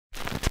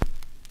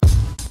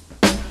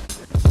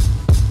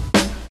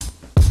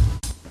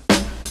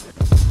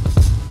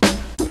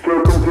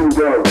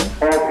go.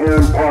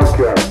 Offhand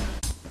Podcast.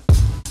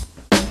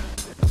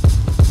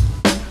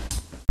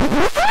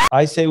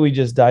 I say we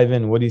just dive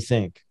in. What do you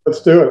think?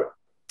 Let's do it.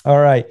 All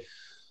right.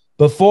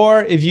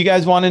 If you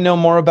guys want to know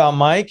more about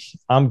Mike,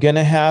 I'm going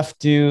to have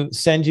to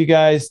send you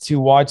guys to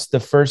watch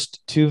the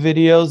first two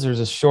videos. There's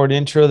a short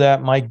intro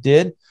that Mike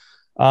did.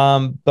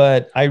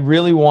 But I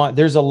really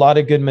there's a lot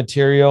of good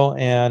material,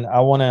 and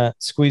I want to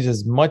squeeze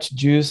as much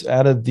juice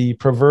out of the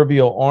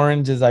proverbial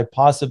orange as I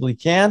possibly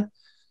can.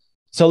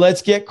 So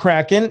let's get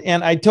cracking.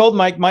 And I told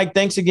Mike,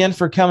 thanks again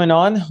for coming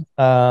on.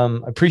 I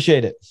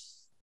appreciate it.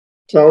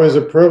 It's always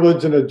a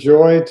privilege and a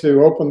joy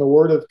to open the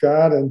Word of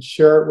God and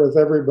share it with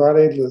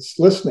everybody that's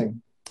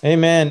listening.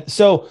 Amen.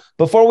 So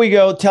before we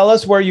go, tell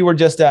us where you were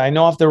just at. I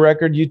know off the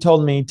record you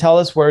told me. Tell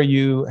us where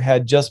you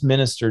had just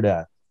ministered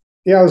at.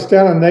 Yeah, I was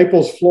down in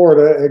Naples,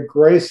 Florida at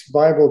Grace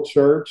Bible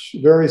Church,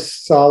 very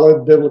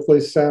solid,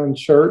 biblically sound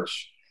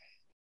church.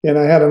 And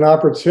I had an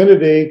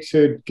opportunity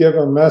to give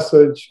a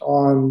message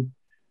on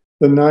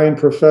the 9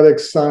 prophetic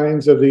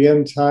signs of the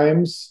end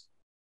times.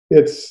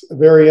 It's a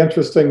very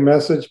interesting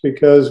message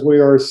because we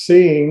are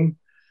seeing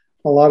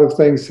a lot of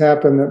things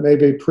happen that may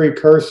be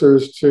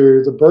precursors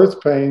to the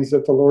birth pains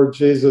that the Lord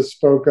Jesus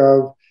spoke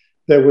of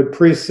that would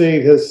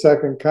precede his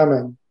second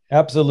coming.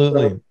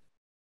 Absolutely. So,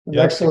 an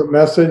excellent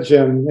message,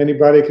 and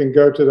anybody can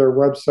go to their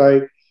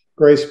website,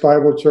 Grace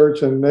Bible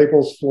Church in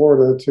Naples,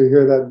 Florida, to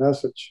hear that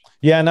message.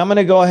 Yeah, and I'm going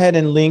to go ahead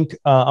and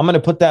I'm going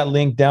to put that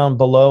link down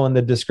below in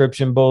the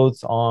description,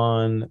 both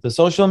on the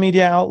social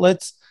media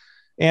outlets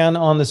and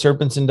on the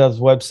Serpents and Doves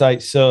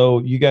website. So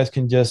you guys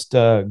can just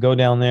go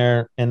down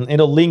there, and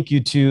it'll link you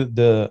to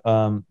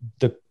the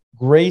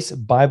Grace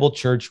Bible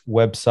Church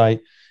website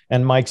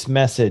and Mike's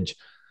message.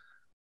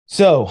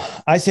 So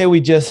I say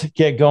we just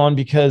get going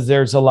because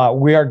there's a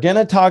lot. We are going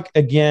to talk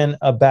again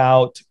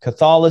about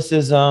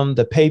Catholicism,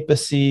 the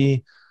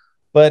papacy,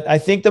 but I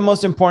think the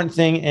most important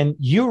thing, and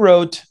you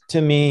wrote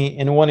to me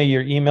in one of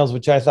your emails,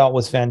 which I thought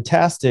was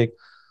fantastic,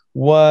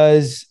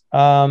 was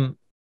to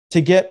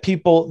get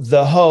people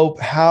the hope.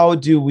 How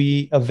do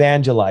we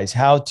evangelize?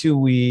 How do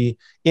we,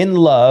 in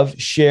love,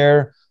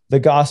 share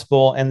the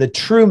gospel and the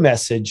true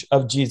message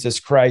of Jesus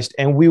Christ?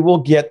 And we will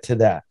get to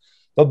that.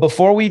 But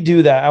before we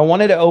do that, I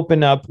wanted to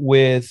open up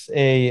with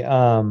it's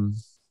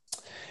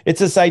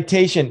a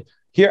citation.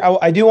 Here,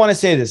 I do want to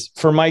say this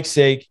for Mike's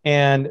sake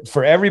and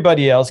for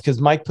everybody else,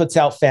 because Mike puts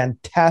out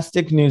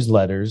fantastic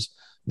newsletters.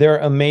 They're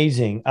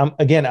amazing. I'm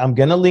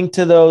going to link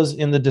to those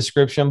in the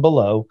description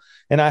below,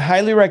 and I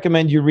highly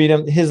recommend you read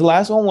them. His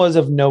last one was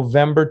of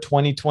November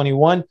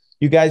 2021.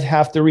 You guys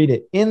have to read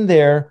it. In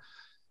there,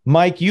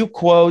 Mike, you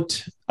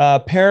quote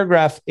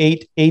paragraph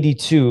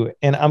 882,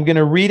 and I'm going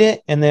to read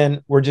it, and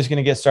then we're just going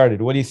to get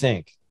started. What do you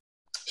think?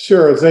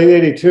 Sure. It's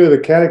 882, the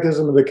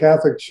Catechism of the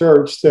Catholic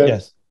Church,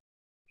 that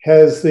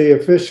has the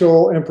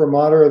official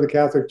imprimatur of the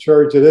Catholic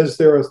Church. It is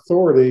their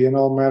authority in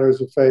all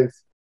matters of faith.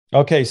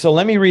 Okay, so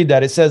let me read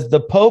that. It says, the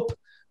Pope,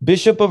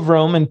 Bishop of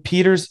Rome, and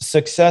Peter's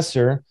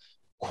successor,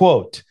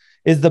 quote,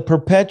 is the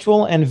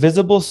perpetual and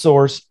visible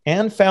source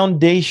and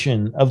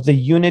foundation of the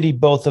unity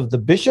both of the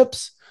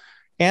bishops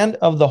and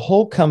of the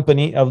whole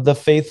company of the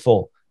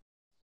faithful.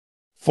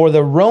 For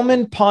the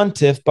Roman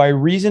pontiff, by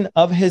reason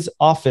of his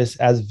office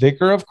as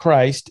vicar of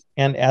Christ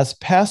and as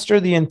pastor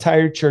of the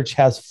entire church,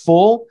 has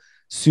full,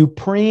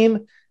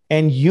 supreme,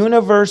 and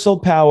universal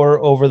power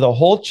over the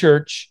whole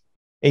church,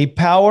 a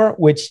power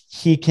which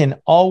he can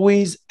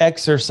always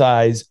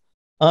exercise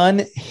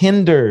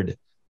unhindered.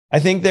 I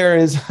think there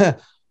is a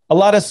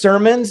lot of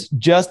sermons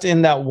just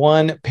in that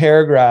one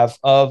paragraph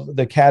of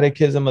the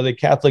Catechism of the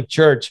Catholic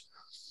Church.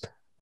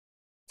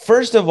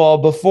 First of all,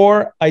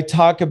 before I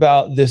talk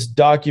about this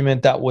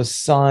document that was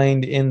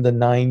signed in the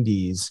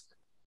 90s,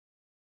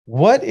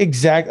 let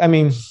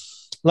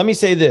me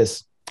say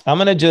this. I'm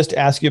going to just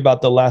ask you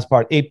about the last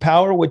part. A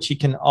power which he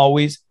can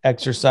always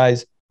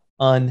exercise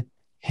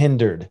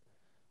unhindered.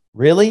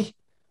 Really?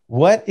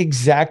 What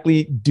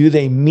exactly do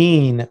they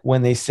mean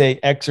when they say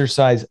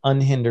exercise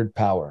unhindered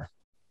power?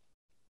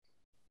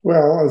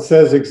 Well, it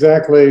says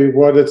exactly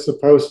what it's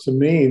supposed to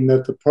mean,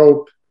 that the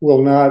Pope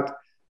will not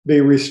be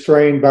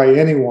restrained by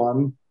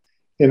anyone.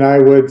 And I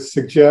would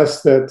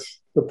suggest that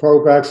the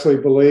Pope actually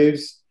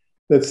believes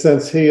that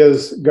since he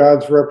is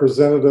God's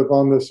representative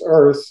on this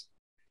earth,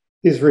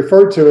 he's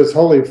referred to as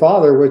Holy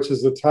Father, which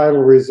is the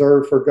title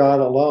reserved for God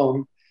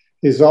alone.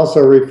 He's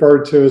also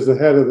referred to as the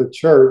head of the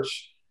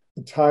church,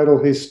 the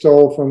title he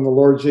stole from the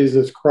Lord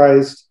Jesus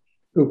Christ,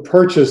 who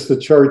purchased the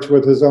church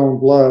with his own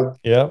blood.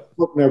 Yeah. The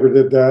Pope never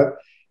did that.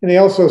 And he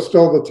also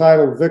stole the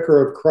title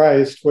Vicar of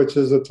Christ, which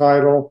is a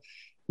title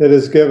that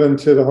is given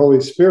to the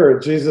Holy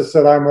Spirit. Jesus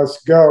said, I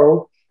must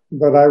go,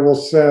 but I will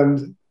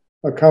send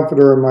a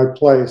comforter in my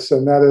place.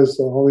 And that is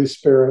the Holy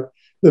Spirit,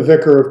 the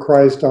Vicar of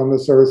Christ on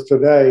this earth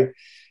today.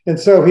 And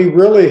so he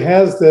really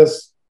has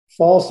this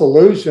false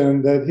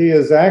illusion that he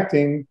is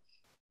acting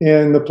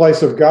in the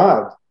place of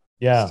God.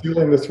 Yeah.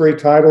 Stealing the 3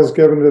 titles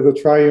given to the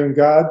triune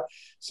God.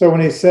 So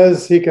when he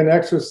says he can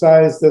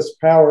exercise this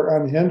power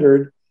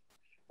unhindered,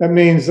 that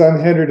means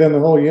unhindered in the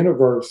whole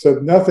universe,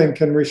 that nothing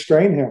can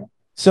restrain him.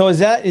 So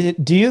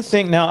do you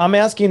think, now I'm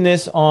asking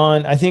this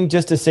on, I think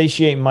just to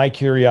satiate my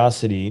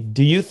curiosity,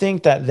 do you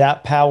think that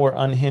that power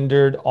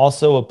unhindered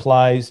also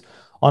applies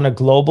on a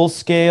global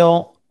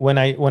scale? When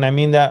I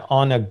mean that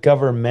on a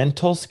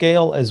governmental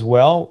scale as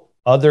well,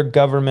 other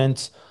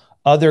governments,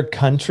 other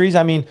countries?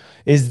 I mean,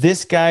 is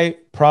this guy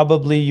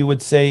probably, you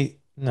would say,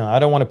 no, I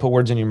don't want to put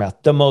words in your mouth,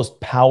 the most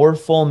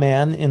powerful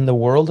man in the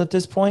world at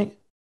this point?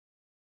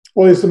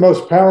 Well, he's the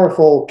most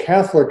powerful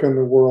Catholic in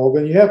the world.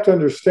 And you have to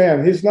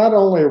understand, he's not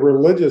only a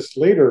religious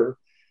leader,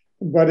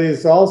 but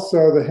he's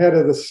also the head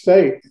of the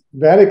state.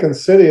 Vatican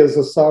City is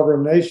a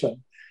sovereign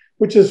nation,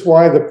 which is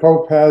why the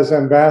Pope has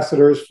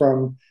ambassadors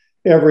from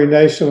every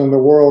nation in the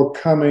world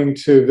coming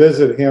to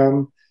visit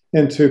him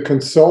and to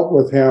consult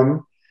with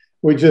him.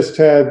 We just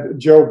had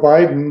Joe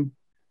Biden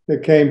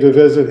that came to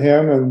visit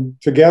him, and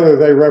together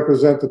they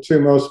represent the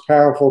two most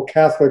powerful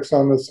Catholics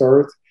on this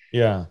earth.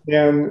 Yeah,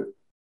 And,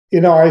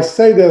 I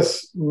say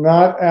this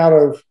not out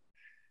of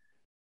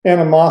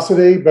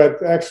animosity,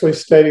 but actually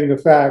stating the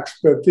facts.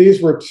 But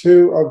these were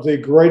two of the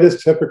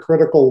greatest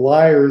hypocritical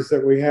liars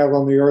that we have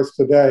on the earth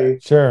today.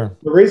 sure.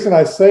 The reason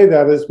I say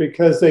that is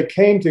because they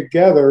came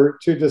together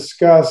to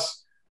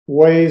discuss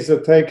ways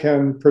that they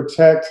can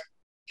protect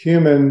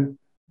human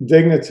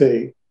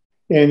dignity,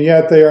 and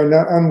yet they are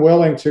not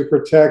unwilling to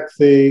protect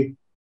the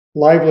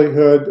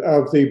livelihood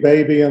of the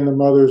baby in the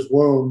mother's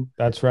womb.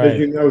 That's As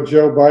you right. know,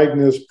 Joe Biden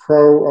is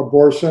pro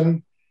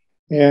abortion,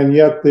 and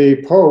yet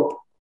the Pope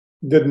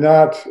did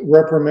not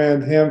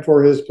reprimand him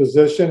for his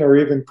position or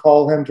even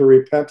call him to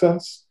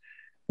repentance.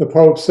 The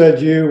Pope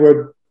said you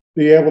would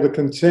be able to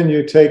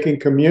continue taking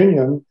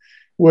communion,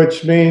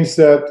 which means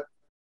that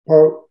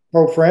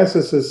Pope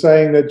Francis is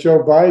saying that Joe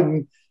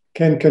Biden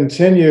can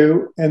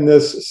continue in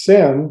this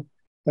sin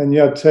and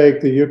yet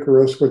take the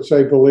Eucharist, which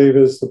they believe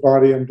is the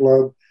body and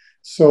blood,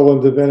 soul,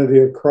 and divinity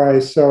of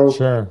Christ. So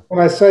Sure.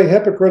 when I say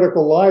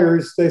hypocritical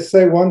liars, they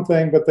say one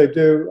thing, but they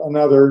do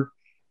another.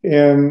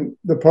 And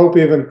the Pope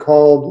even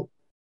called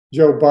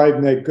Joe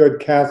Biden a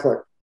good Catholic.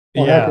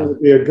 Well, how can Yeah. you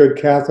be a good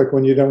Catholic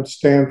when you don't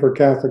stand for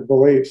Catholic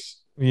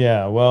beliefs?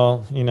 Yeah,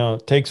 well,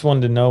 it takes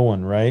one to know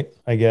one, right?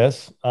 I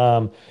guess.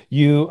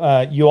 You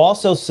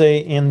also say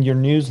in your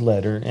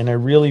newsletter, and I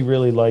really,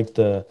 really like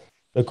the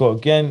quote.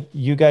 Again,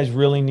 you guys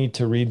really need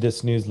to read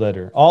this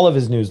newsletter, all of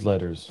his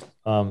newsletters.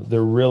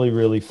 They're really,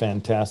 really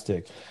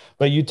fantastic.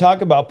 But you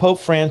talk about Pope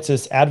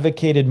Francis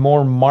advocated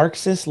more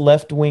Marxist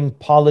left-wing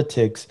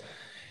politics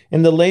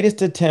in the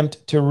latest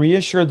attempt to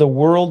reassure the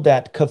world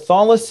that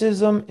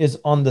Catholicism is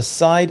on the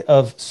side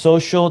of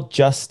social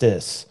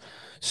justice.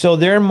 So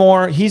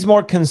he's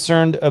more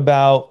concerned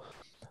about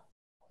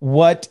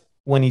what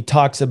when he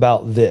talks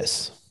about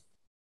this.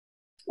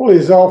 Well,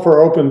 he's all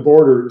for open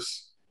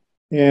borders.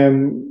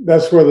 And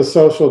that's where the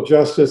social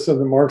justice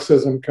and the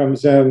Marxism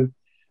comes in.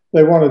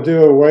 They want to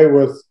do away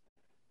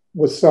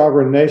with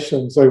sovereign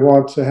nations. They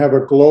want to have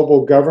a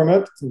global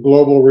government, a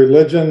global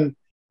religion,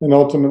 and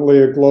ultimately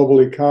a global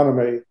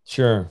economy.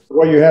 Sure.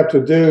 What you have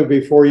to do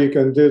before you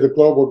can do the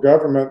global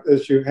government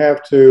is you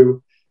have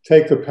to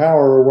take the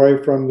power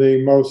away from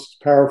the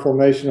most powerful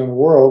nation in the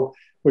world,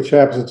 which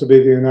happens to be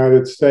the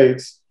United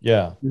States.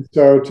 Yeah.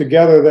 So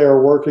together they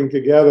are working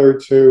together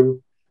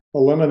to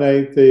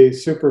eliminate the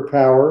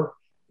superpower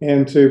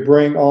and to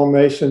bring all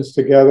nations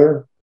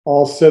together,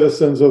 all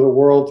citizens of the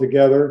world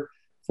together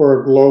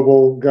for a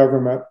global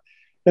government.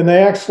 And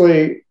they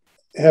actually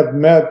have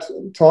met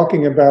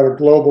talking about a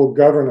global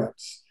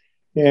governance.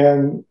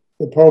 And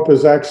the Pope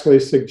has actually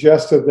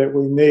suggested that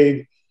we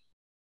need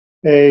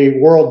a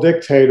world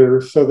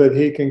dictator so that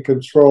he can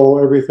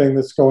control everything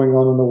that's going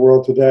on in the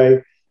world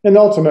today. And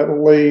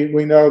ultimately,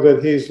 we know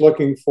that he's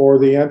looking for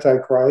the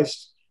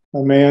Antichrist, a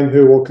man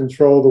who will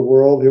control the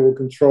world, who will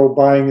control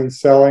buying and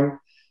selling.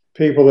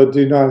 People that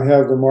do not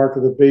have the mark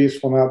of the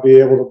beast will not be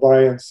able to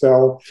buy and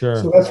sell. Sure.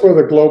 So that's where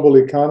the global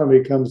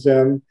economy comes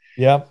in.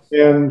 Yep.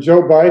 And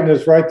Joe Biden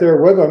is right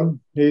there with him.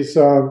 He's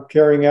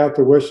carrying out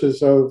the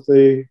wishes of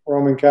the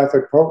Roman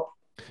Catholic Pope.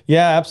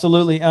 Yeah,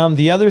 absolutely.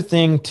 The other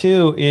thing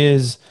too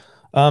is,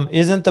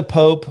 isn't the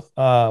Pope,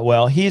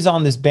 well, he's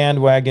on this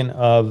bandwagon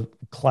of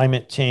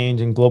climate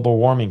change and global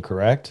warming,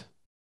 correct?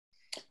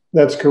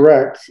 That's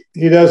correct.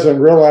 He doesn't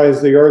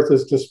realize the earth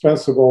is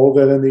dispensable,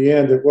 that in the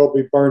end it will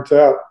be burnt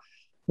up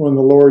when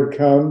the Lord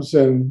comes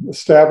and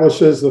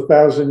establishes the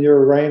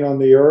 1,000-year reign on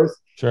the earth.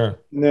 Sure.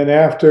 And then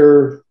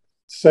after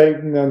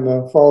Satan and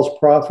the false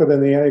prophet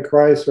and the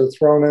Antichrist are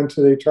thrown into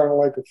the eternal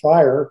lake of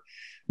fire,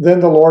 then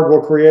the Lord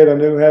will create a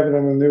new heaven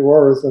and a new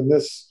earth. And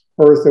this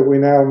earth that we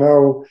now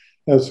know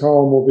as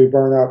home will be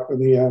burned up in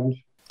the end.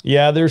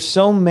 Yeah, there's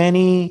so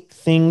many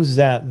things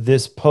that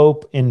this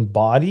Pope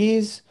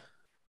embodies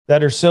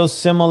that are so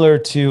similar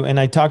to, and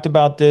I talked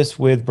about this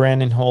with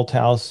Brandon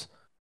Holthouse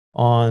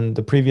on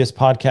the previous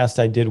podcast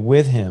I did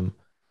with him,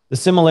 the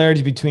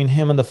similarities between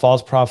him and the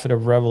false prophet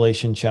of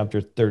Revelation chapter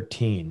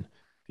 13.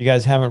 If you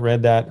guys haven't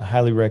read that, I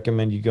highly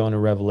recommend you go into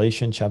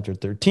Revelation chapter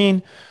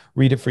 13,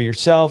 read it for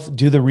yourself,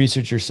 do the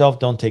research yourself.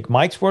 Don't take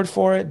Mike's word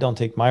for it. Don't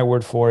take my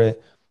word for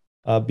it.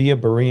 Be a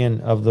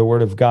Berean of the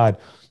word of God.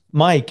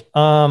 Mike,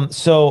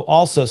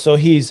 so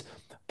he's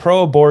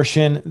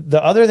pro-abortion.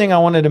 The other thing I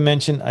wanted to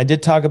mention, I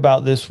did talk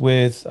about this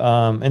with,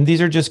 and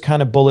these are just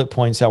kind of bullet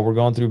points that we're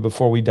going through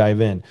before we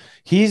dive in.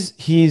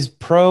 He's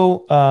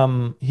pro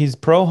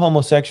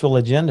homosexual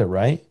agenda,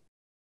 right?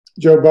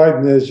 Joe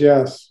Biden is,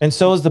 yes. And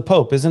so is the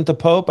Pope. Isn't the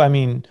Pope? I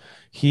mean,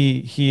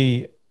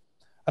 he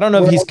I don't know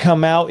if Well, he's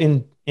come out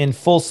in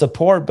full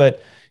support,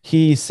 but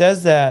he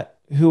says that.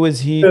 Who is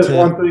he does to?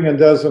 one thing and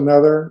does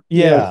another.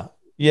 Yes.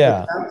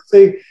 Yeah, yeah,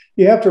 See,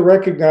 you have to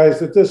recognize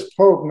that this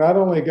Pope not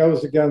only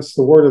goes against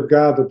the Word of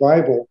God, the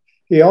Bible,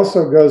 he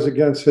also goes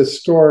against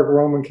historic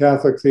Roman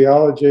Catholic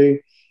theology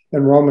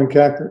and Roman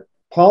Catholic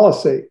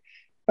policy.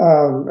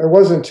 It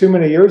wasn't too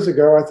many years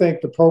ago. I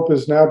think the Pope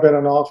has now been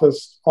in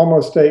office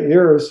almost 8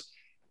 years,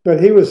 but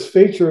he was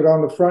featured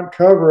on the front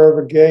cover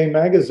of a gay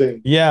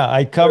magazine. yeah.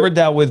 I covered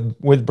that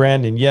with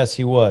Brandon. Yes,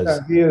 he was.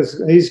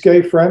 He's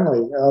gay friendly.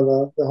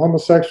 The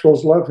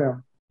homosexuals love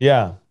him.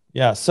 Yeah,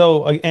 yeah.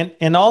 So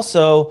and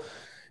also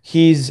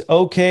he's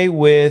okay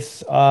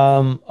with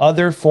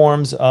other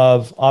forms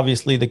of,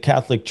 obviously the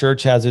Catholic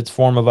Church has its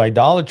form of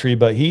idolatry,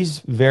 but he's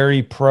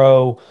very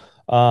pro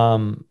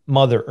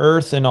Mother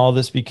Earth and all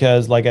this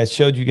because, like I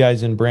showed you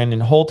guys in Brandon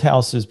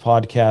Holthouse's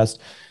podcast,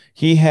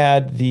 he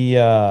had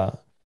the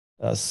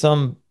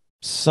some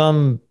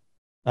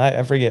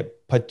I forget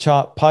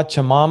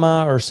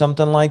Pachamama or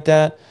something like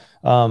that.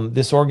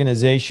 This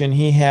organization,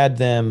 he had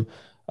them.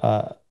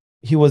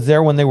 He was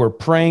there when they were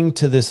praying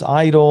to this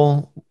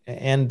idol,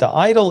 and the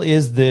idol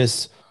is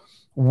this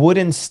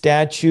wooden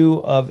statue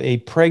of a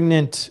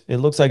pregnant. It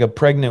looks like a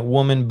pregnant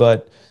woman,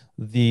 but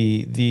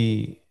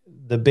the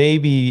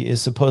baby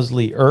is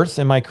supposedly Earth.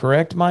 Am I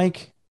correct,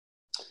 Mike?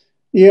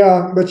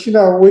 Yeah, but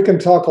we can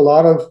talk a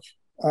lot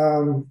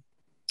of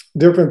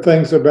different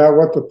things about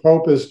what the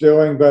Pope is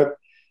doing, but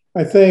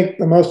I think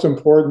the most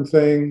important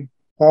thing,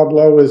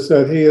 Pablo, is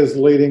that he is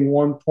leading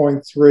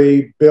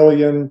 1.3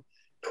 billion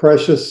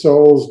precious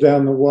souls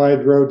down the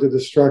wide road to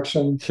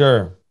destruction.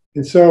 Sure.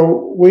 And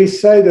so we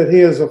say that he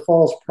is a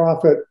false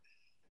prophet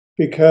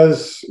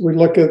because we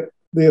look at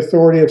the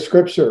authority of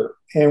Scripture,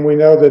 and we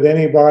know that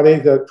anybody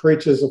that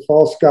preaches a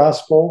false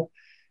gospel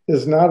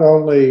is not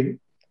only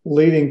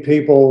leading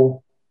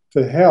people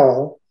to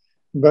hell,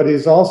 but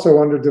he's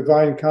also under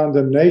divine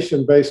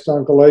condemnation based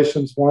on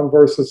Galatians 1,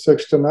 verses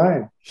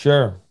 6-9.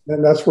 Sure.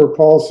 And that's where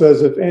Paul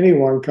says, if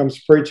anyone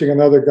comes preaching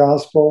another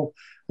gospel,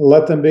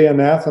 let them be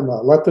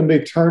anathema. Let them be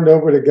turned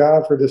over to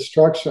God for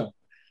destruction.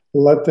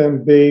 Let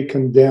them be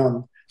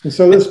condemned. And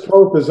so this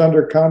Pope is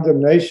under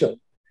condemnation.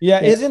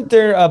 Yeah, isn't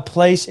there a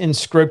place in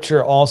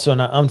Scripture also?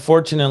 Now,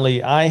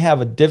 unfortunately, I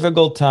have a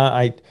difficult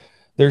time.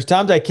 There's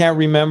times I can't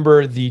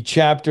remember the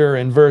chapter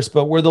and verse,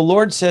 but where the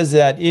Lord says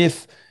that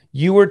if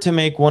you were to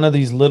make one of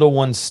these little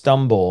ones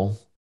stumble,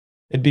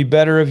 it'd be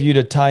better of you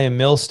to tie a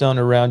millstone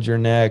around your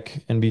neck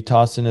and be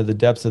tossed into the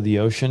depths of the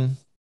ocean.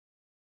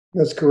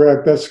 That's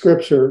correct. That's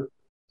Scripture.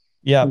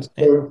 Yeah.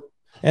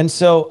 And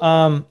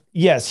so,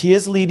 yes, he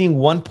is leading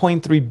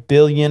 1.3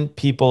 billion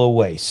people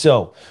away.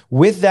 So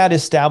with that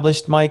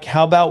established, Mike,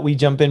 how about we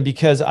jump in?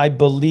 Because I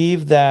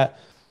believe that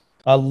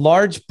a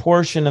large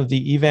portion of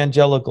the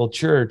evangelical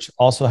church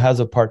also has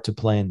a part to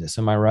play in this.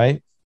 Am I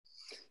right?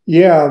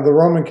 Yeah, the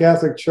Roman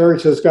Catholic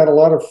Church has got a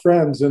lot of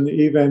friends in the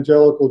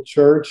evangelical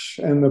church,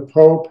 and the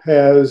Pope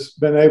has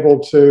been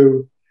able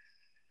to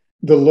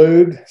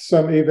delude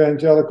some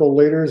evangelical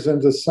leaders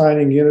into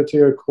signing unity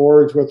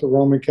accords with the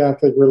Roman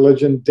Catholic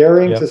religion,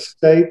 daring to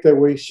state that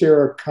we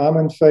share a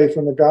common faith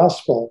in the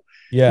gospel.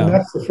 Yeah. And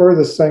that's the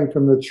furthest thing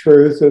from the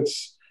truth.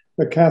 It's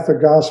the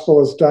Catholic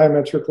gospel is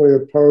diametrically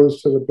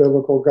opposed to the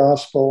biblical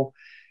gospel.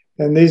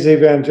 And these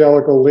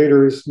evangelical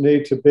leaders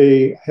need to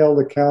be held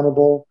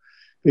accountable,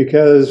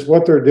 because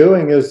what they're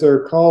doing is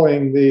they're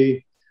calling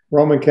the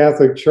Roman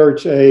Catholic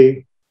Church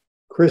a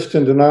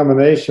Christian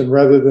denomination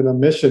rather than a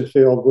mission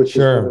field, which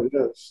is what it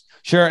is.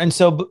 Sure. And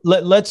so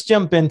let's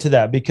jump into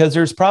that, because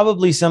there's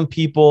probably some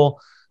people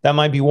that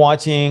might be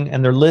watching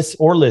and they're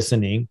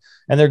listening,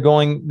 and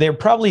they're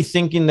probably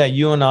thinking that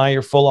you and I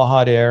are full of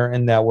hot air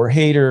and that we're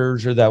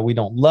haters or that we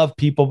don't love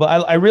people.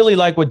 But I really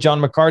like what John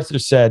MacArthur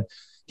said.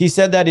 He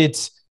said that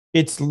it's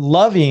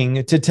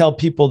loving to tell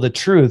people the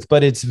truth,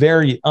 but it's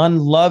very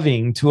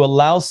unloving to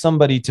allow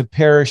somebody to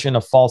perish in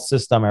a false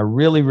system. I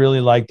really,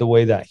 really like the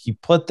way that he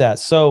put that.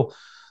 So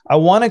I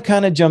want to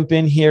kind of jump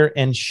in here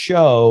and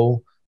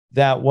show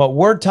that what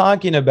we're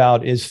talking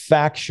about is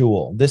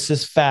factual. This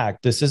is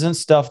fact. This isn't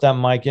stuff that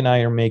Mike and I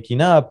are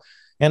making up.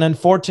 And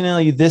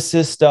unfortunately, this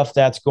is stuff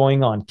that's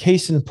going on.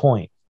 Case in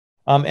point.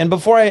 And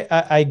before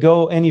I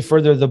go any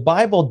further, the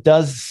Bible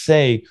does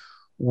say,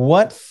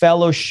 what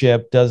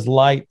fellowship does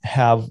light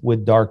have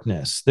with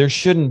darkness? There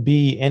shouldn't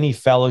be any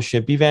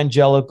fellowship.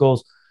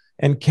 Evangelicals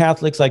and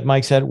Catholics, like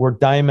Mike said, were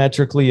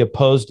diametrically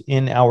opposed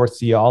in our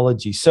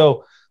theology.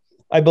 So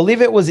I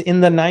believe it was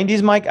in the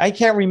 90s, Mike. I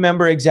can't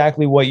remember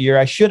exactly what year.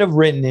 I should have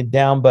written it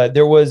down, but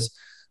there was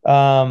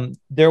this.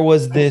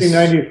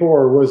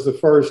 1994 was the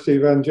first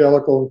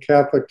evangelical and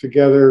Catholic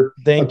together.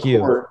 Thank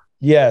you.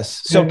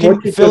 Yes. So And can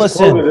what you you fill just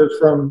us in? quoted is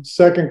from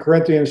 2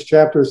 Corinthians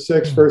chapter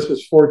 6,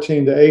 verses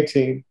 14 to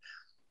 18.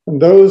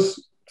 And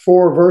those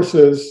four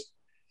verses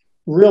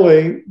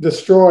really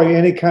destroy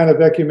any kind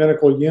of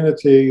ecumenical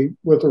unity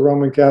with the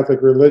Roman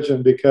Catholic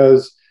religion,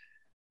 because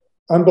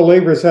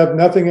unbelievers have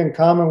nothing in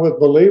common with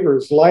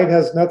believers. Light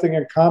has nothing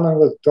in common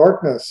with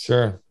darkness.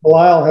 Sure.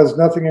 Belial has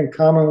nothing in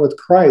common with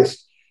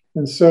Christ.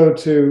 And so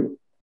to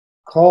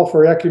call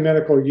for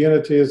ecumenical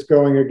unity is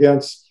going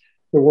against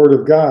the Word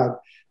of God.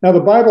 Now, the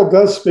Bible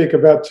does speak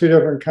about two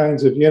different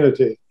kinds of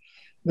unity.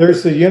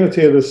 There's the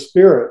unity of the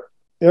Spirit.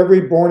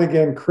 Every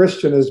born-again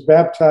Christian is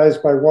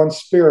baptized by one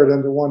Spirit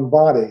into one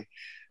body.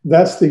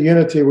 That's the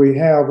unity we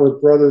have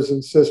with brothers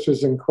and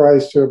sisters in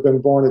Christ who have been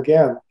born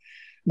again.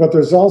 But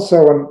there's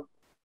also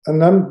an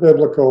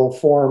unbiblical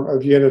form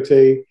of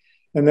unity,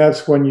 and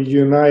that's when you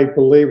unite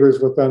believers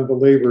with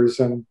unbelievers.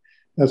 And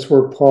that's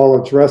where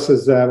Paul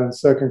addresses that in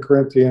 2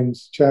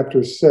 Corinthians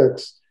chapter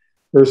 6,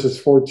 verses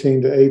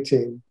 14 to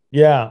 18.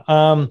 Yeah.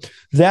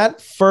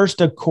 That first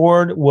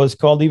accord was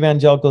called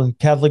Evangelical and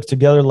Catholics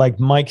Together, like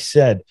Mike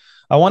said.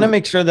 I want to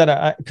make sure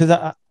that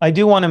because I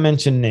do want to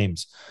mention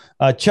names.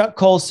 Chuck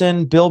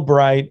Colson, Bill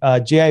Bright,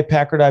 J.I.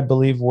 Packard, I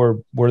believe,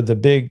 were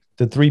the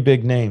three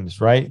big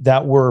names, right?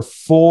 That were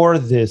for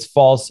this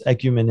false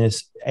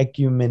ecumenicity.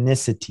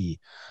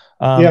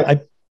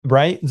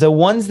 Right? The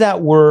ones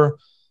that were,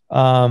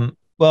 well,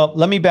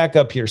 let me back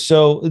up here.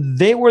 So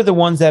they were the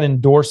ones that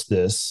endorsed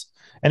this.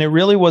 And it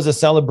really was a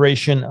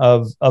celebration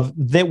of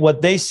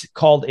what they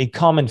called a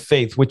common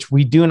faith, which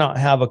we do not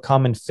have a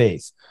common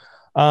faith.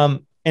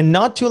 And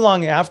not too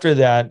long after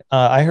that,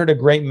 I heard a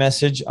great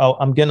message.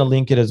 I'm going to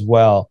link it as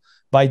well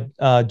by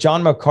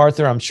John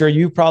MacArthur. I'm sure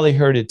you probably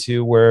heard it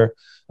too, where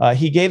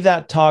he gave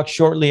that talk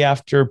shortly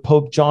after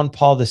Pope John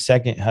Paul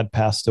II had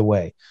passed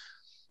away.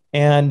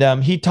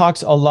 And he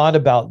talks a lot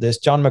about this.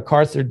 John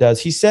MacArthur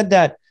does. He said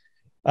that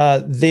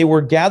they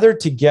were gathered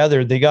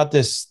together. They got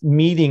this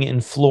meeting in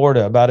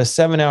Florida, about a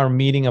 7-hour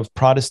meeting of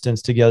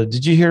Protestants together.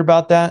 Did you hear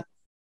about that?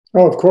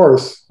 Oh, of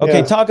course. Okay,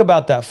 yes. talk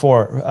about that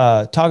for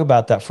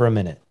a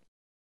minute.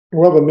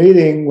 Well, the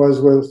meeting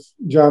was with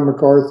John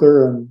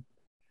MacArthur and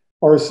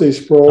R.C.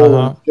 Sproul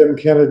and Jim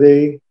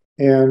Kennedy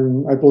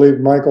and I believe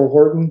Michael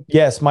Horton.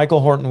 Yes,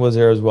 Michael Horton was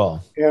there as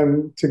well.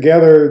 And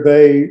together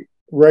they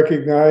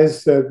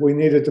recognized that we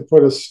needed to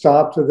put a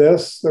stop to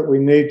this, that we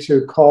need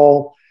to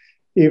call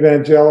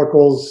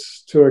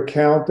evangelicals to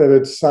account that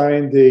it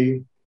signed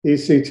the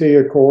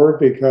ECT Accord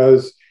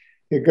because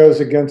it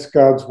goes against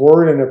God's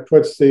word and it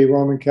puts the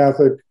Roman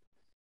Catholic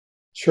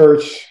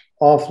Church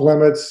off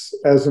limits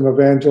as an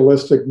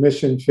evangelistic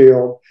mission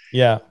field.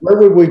 Yeah. Where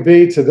would we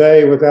be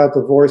today without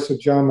the voice of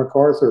John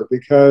MacArthur?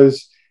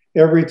 Because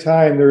every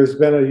time there has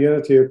been a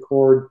unity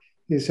accord,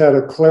 he's had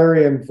a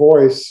clarion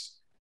voice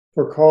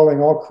for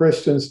calling all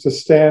Christians to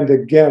stand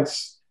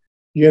against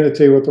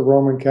unity with the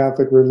Roman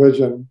Catholic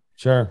religion.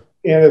 Sure.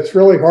 And it's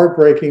really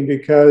heartbreaking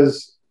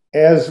because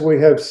as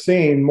we have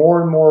seen,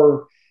 more and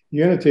more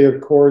unity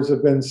accords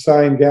have been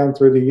signed down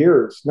through the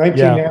years.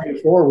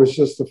 1994 was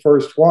just the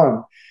first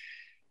one.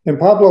 And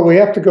Pablo, we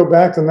have to go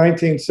back to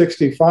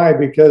 1965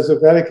 because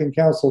of Vatican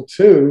Council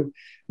II.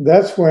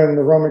 That's when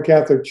the Roman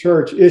Catholic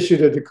Church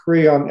issued a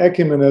decree on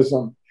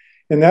ecumenism.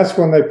 And that's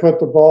when they put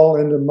the ball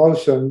into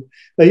motion.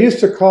 They used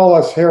to call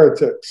us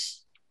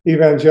heretics.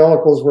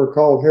 Evangelicals were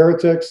called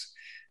heretics,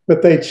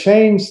 but they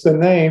changed the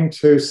name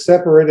to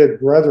Separated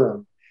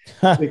Brethren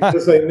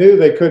because they knew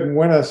they couldn't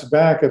win us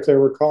back if they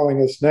were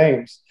calling us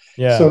names.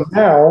 Yeah. So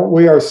now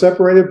we are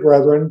Separated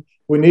Brethren.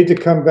 We need to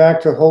come back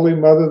to Holy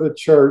Mother, the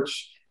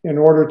Church, in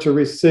order to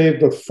receive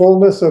the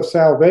fullness of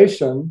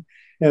salvation.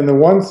 And the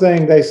one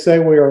thing they say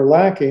we are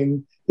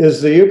lacking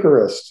is the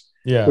Eucharist,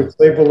 which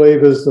they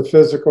believe is the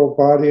physical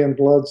body and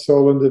blood,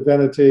 soul, and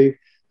divinity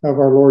of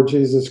our Lord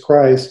Jesus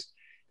Christ.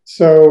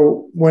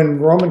 So when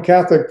Roman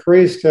Catholic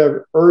priests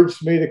have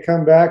urged me to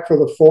come back for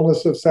the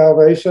fullness of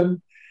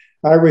salvation,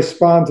 I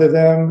respond to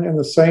them in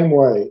the same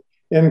way.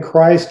 In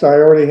Christ, I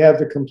already have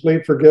the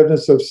complete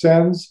forgiveness of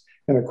sins,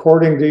 and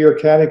according to your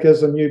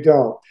catechism, you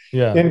don't.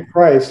 Yeah. In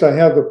Christ, I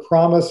have the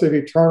promise of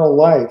eternal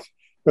life,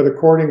 but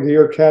according to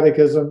your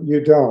catechism,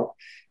 you don't.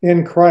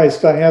 In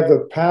Christ, I have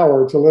the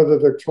power to live a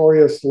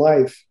victorious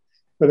life,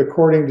 but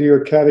according to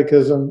your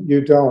catechism,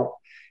 you don't.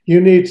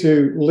 You need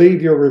to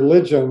leave your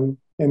religion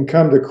and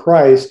come to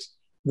Christ,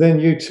 then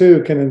you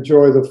too can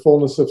enjoy the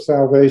fullness of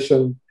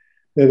salvation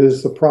that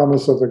is the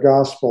promise of the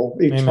gospel,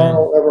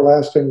 eternal,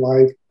 everlasting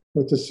life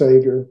with the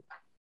Savior.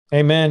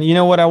 Amen. You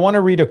know what? I want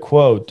to read a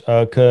quote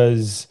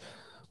because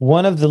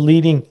one of the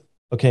leading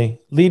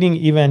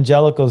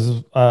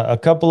evangelicals, a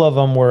couple of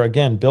them were,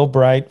 again, Bill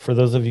Bright. For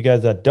those of you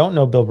guys that don't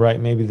know Bill Bright,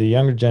 maybe the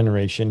younger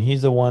generation,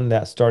 he's the one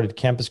that started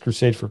Campus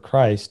Crusade for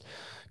Christ.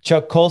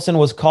 Chuck Colson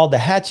was called the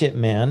Hatchet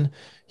Man.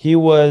 He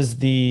was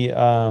the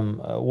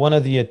one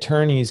of the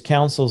attorneys,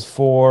 counsels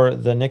for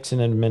the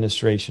Nixon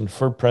administration,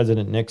 for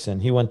President Nixon.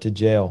 He went to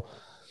jail.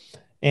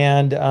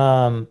 And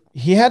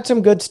he had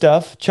some good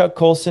stuff. Chuck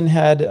Colson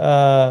had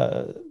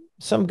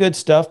some good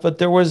stuff, but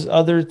there was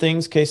other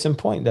things, case in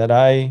point, that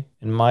I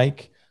and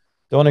Mike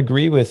don't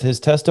agree with. His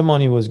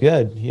testimony was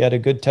good. He had a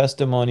good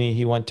testimony.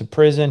 He went to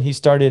prison. He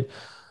started,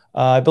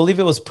 I believe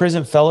it was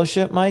Prison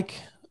Fellowship, Mike.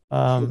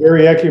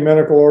 Very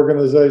ecumenical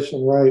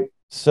organization, right?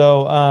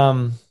 So,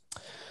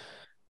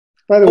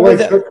 by the way,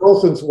 Chuck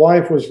Colson's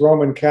wife was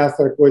Roman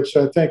Catholic, which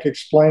I think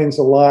explains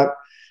a lot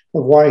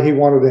of why he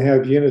wanted to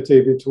have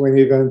unity between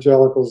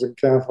evangelicals and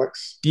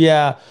Catholics.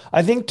 Yeah,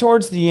 I think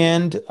towards the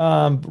end,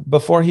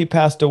 before he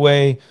passed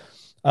away,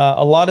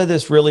 a lot of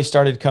this really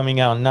started coming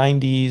out in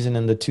 90s and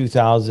in the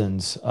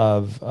 2000s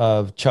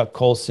of Chuck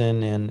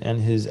Colson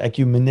and his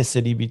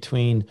ecumenicity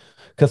between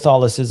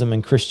Catholicism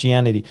and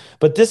Christianity.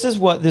 But this is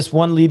what this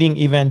one leading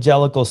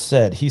evangelical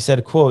said. He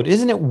said, quote,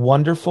 "Isn't it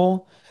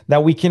wonderful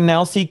that we can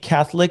now see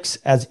Catholics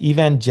as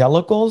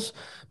evangelicals?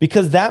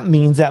 Because that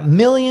means that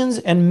millions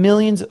and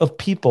millions of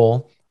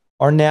people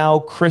are now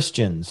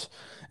Christians."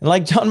 And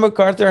like John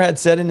MacArthur had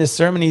said in his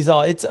sermon,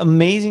 it's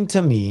amazing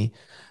to me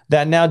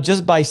that now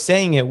just by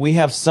saying it, we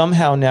have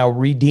somehow now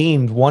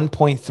redeemed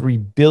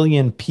 1.3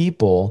 billion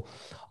people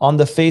on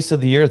the face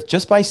of the earth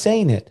just by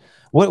saying it.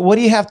 What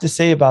do you have to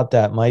say about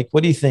that, Mike?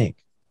 What do you think?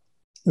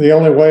 The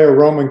only way a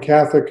Roman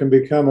Catholic can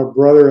become a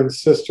brother and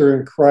sister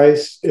in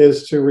Christ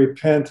is to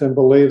repent and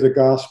believe the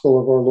gospel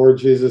of our Lord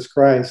Jesus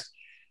Christ.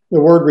 The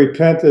word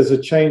repent is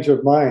a change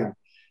of mind.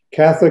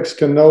 Catholics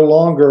can no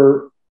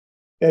longer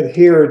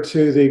adhere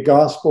to the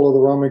gospel of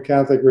the Roman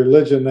Catholic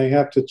religion. They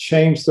have to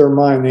change their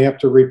mind. They have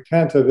to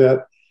repent of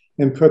it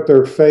and put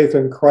their faith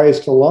in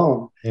Christ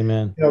alone.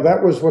 Amen. You know,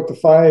 that was what the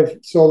five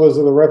solas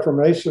of the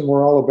Reformation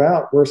were all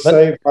about. We're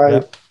saved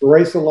by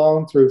grace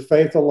alone, through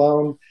faith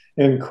alone,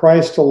 in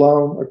Christ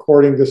alone,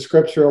 according to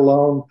Scripture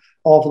alone,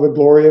 all for the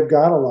glory of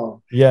God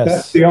alone. Yes.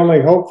 That's the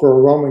only hope for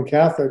a Roman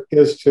Catholic,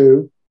 is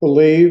to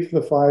believe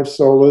the five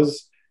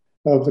solas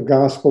of the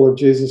gospel of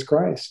Jesus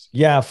Christ.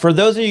 Yeah. For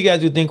those of you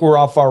guys who think we're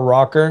off our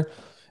rocker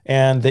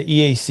and the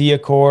EAC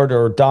Accord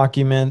or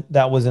document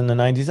that was in the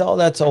 90s, oh,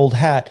 that's old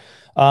hat.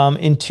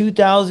 In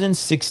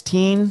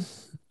 2016,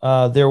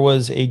 there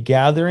was a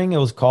gathering. It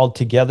was called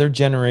Together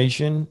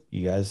Generation.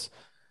 You guys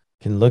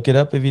can look it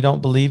up if you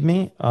don't believe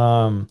me.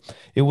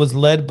 It was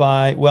led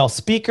by,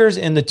 speakers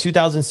in the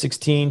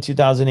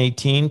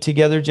 2016-2018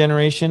 Together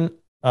Generation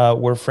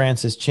were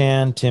Francis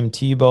Chan, Tim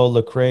Tebow,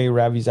 Lecrae,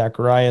 Ravi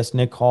Zacharias,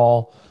 Nick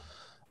Hall.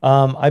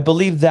 I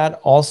believe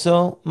that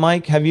also,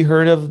 Mike, have you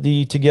heard of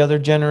the Together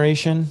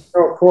Generation?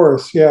 Oh, of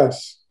course,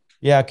 yes.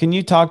 Yeah, can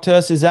you talk to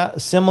us? Is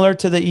that similar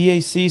to the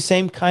EAC,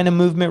 same kind of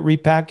movement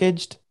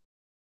repackaged?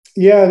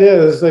 Yeah, it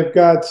is. They've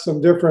got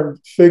some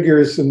different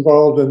figures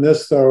involved in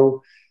this,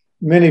 though.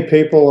 Many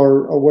people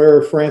are aware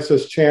of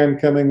Francis Chan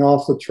coming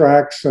off the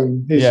tracks,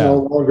 and he's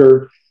no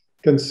longer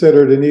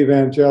considered an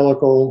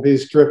evangelical.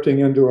 He's drifting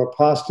into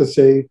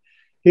apostasy.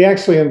 He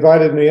actually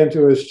invited me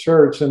into his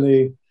church in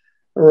the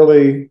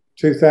early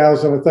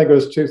 2000, I think it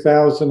was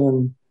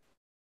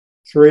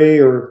 2003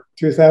 or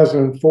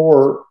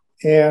 2004.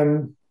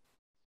 And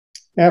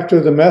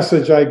after the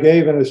message I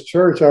gave in his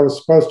church, I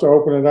was supposed to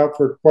open it up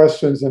for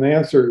questions and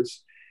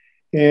answers.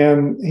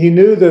 And he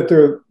knew that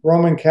the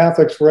Roman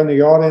Catholics were in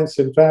the audience.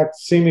 In fact,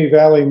 Simi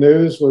Valley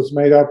News was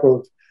made up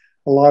of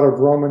a lot of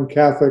Roman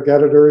Catholic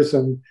editors,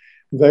 and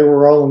they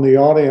were all in the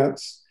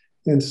audience.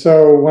 And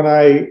so when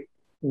I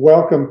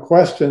welcomed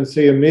questions,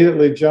 he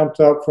immediately jumped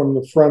up from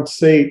the front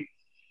seat,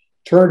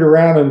 turned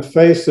around and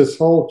faced this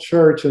whole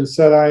church and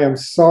said, "I am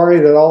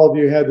sorry that all of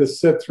you had to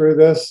sit through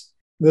this.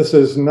 This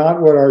is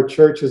not what our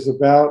church is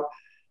about.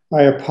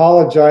 I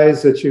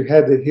apologize that you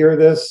had to hear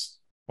this."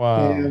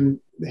 Wow. And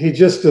he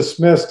just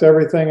dismissed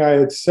everything I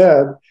had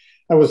said.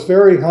 I was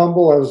very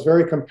humble. I was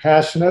very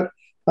compassionate.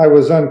 I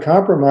was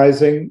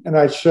uncompromising, and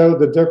I showed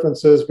the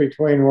differences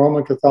between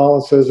Roman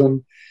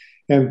Catholicism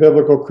and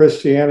biblical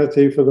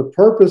Christianity for the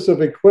purpose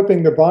of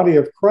equipping the body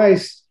of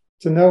Christ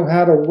to know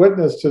how to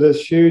witness to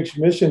this huge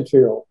mission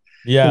field.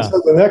 Yeah. And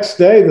so the next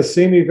day, the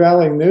Simi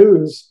Valley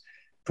News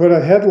put a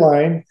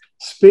headline,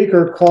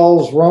 "Speaker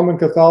calls Roman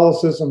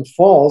Catholicism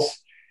false."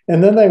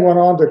 And then they went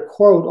on to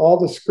quote all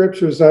the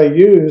scriptures I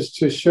used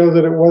to show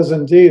that it was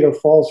indeed a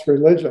false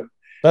religion.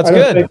 That's I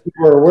don't good. think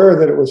you were aware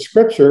that it was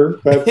scripture,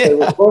 but they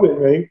were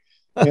quoting me.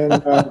 And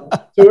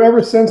so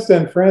ever since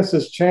then,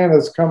 Francis Chan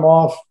has come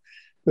off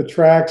the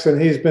tracks,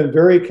 and he's been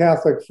very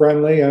Catholic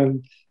friendly.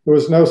 And it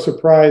was no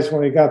surprise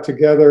when he got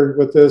together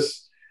with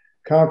this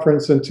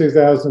conference in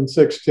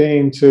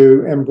 2016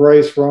 to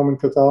embrace Roman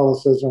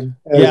Catholicism.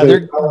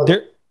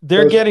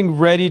 They're getting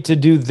ready to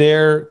do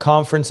their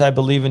conference, I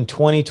believe, in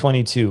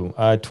 2022.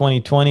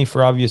 2020,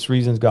 for obvious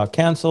reasons, got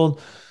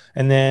canceled.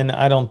 And then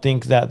I don't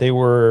think that they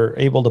were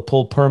able to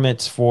pull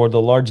permits for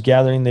the large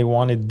gathering they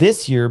wanted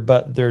this year,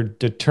 but they're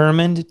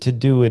determined to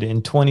do it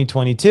in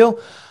 2022.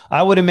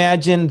 I would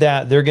imagine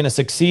that they're going to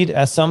succeed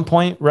at some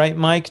point, right,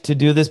 Mike, to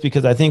do this,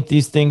 because I think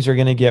these things are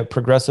going to get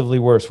progressively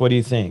worse. What do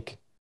you think?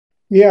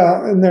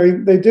 Yeah, and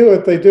they do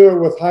it. They do it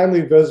with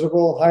highly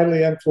visible,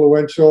 highly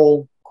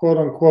influential, quote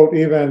unquote,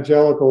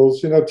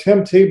 evangelicals. You know,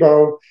 Tim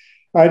Tebow,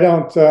 I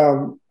don't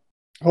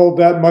hold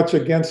that much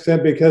against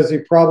him because he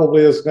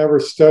probably has never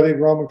studied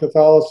Roman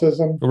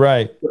Catholicism.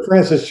 Right. But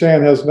Francis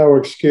Chan has no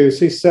excuse.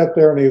 He sat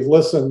there and he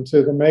listened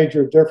to the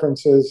major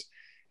differences,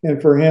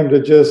 and for him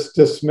to just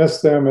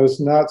dismiss them as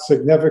not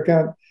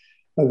significant,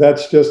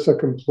 that's just a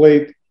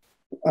complete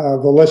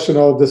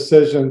volitional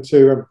decision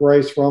to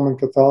embrace Roman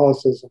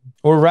Catholicism.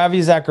 Or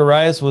Ravi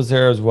Zacharias was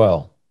there as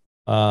well.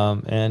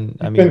 And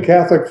I He's mean, been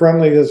Catholic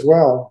friendly as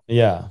well.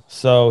 yeah.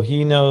 So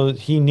he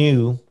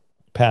knew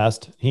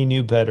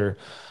better.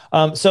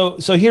 So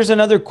here's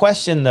another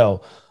question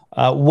though.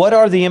 What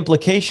are the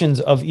implications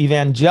of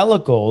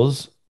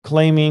evangelicals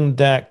claiming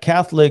that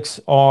Catholics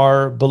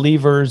are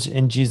believers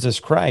in Jesus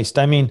Christ?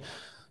 I mean,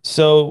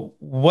 so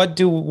what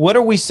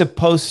are we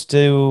supposed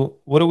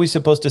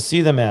to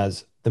see them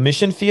as? The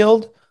mission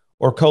field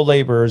or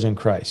co-laborers in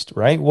Christ,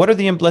 right? What are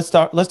let's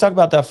talk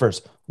about that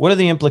first. What are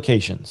the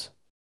implications?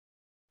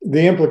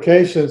 The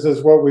implications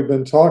is what we've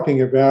been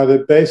talking about.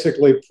 It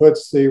basically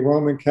puts the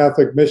Roman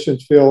Catholic mission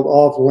field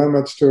off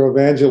limits to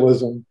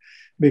evangelism,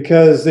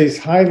 because these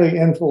highly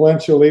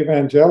influential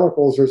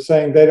evangelicals are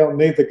saying they don't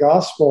need the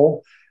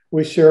gospel.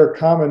 We share a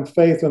common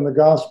faith in the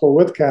gospel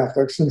with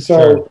Catholics. And so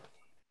Sure.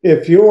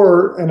 If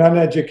you're an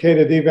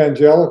uneducated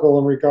evangelical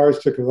in regards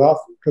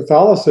to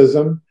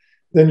Catholicism,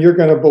 then you're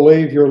going to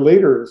believe your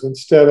leaders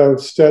instead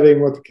of studying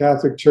what the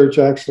Catholic Church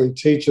actually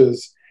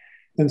teaches.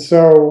 And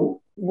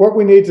so what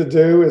we need to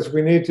do is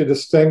we need to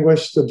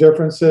distinguish the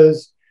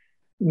differences.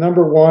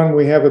 Number one,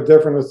 we have a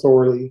different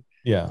authority.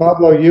 Yeah.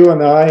 Pablo, you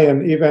and I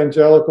and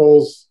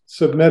evangelicals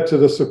submit to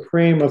the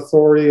supreme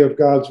authority of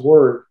God's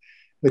word.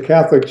 The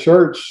Catholic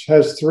Church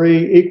has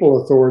three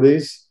equal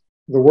authorities: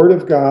 the Word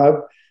of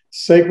God,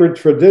 sacred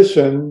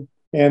tradition,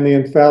 and the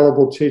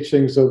infallible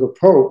teachings of the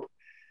Pope.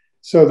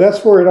 So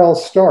that's where it all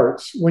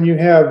starts. When you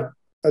have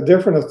a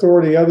different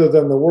authority other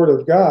than the Word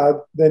of God,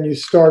 then you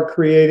start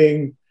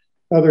creating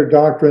other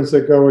doctrines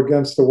that go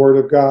against the Word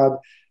of God.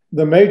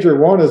 The major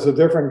one is a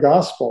different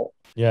gospel.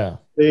 Yeah.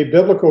 The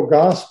biblical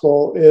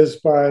gospel is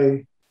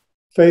by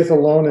faith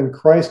alone in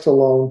Christ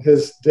alone,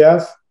 his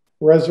death,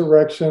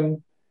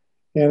 resurrection,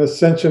 and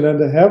ascension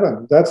into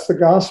heaven. That's the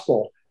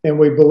gospel. And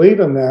we believe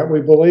in that.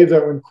 We believe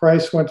that when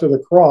Christ went to the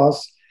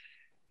cross,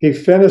 he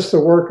finished the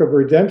work of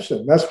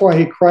redemption. That's why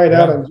he cried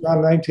out in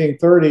John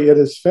 19:30, "It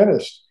is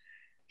finished."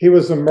 He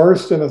was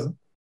immersed in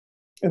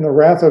the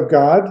wrath of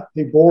God.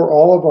 He bore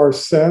all of our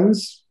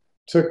sins,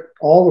 took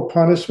all the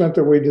punishment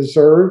that we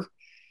deserve.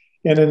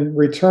 And in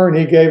return,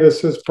 he gave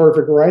us his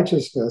perfect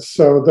righteousness.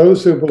 So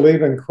those who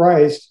believe in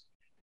Christ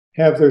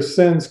have their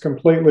sins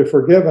completely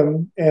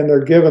forgiven, and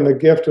they're given the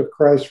gift of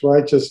Christ's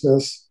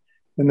righteousness,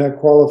 and that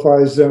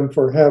qualifies them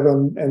for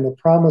heaven and the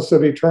promise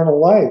of eternal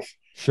life.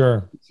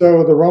 Sure.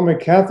 So the Roman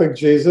Catholic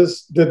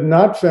Jesus did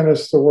not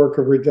finish the work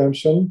of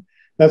redemption.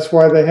 That's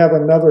why they have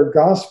another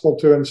gospel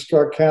to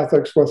instruct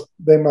Catholics what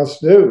they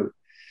must do.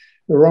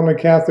 The Roman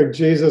Catholic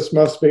Jesus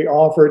must be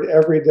offered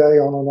every day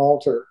on an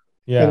altar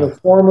in the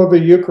form of a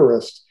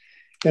Eucharist.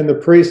 And the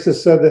priest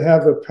is said to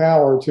have the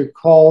power to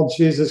call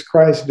Jesus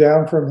Christ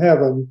down from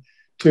heaven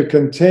to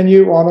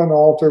continue on an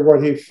altar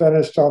what he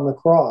finished on the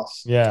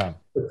cross. Yeah.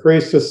 The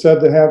priest is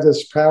said to have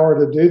this power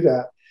to do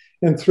that.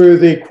 And through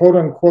the quote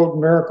unquote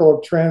miracle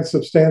of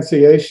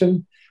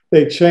transubstantiation,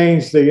 they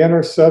change the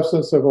inner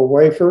substance of a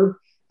wafer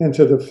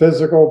into the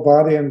physical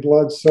body and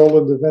blood, soul,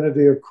 and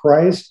divinity of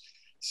Christ,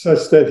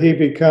 such that he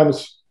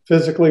becomes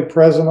physically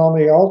present on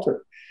the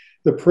altar.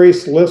 The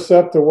priest lifts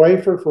up the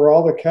wafer for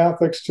all the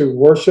Catholics to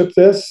worship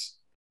this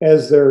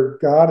as their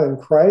God in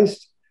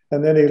Christ,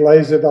 and then he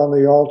lays it on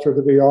the altar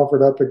to be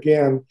offered up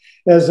again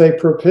as a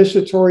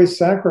propitiatory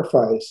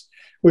sacrifice,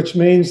 which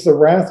means the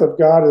wrath of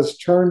God is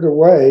turned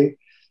away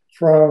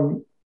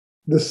from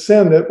the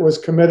sin that was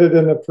committed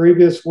in the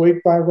previous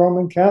week by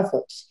Roman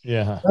Catholics.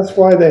 Yeah. That's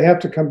why they have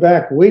to come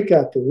back week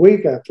after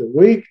week after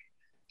week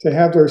to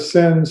have their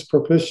sins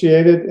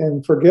propitiated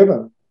and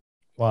forgiven.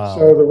 Wow.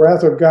 So the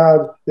wrath of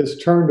God is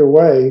turned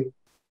away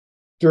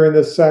during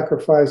this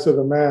sacrifice of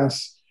the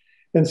Mass.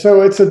 And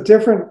so it's a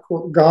different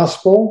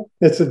gospel.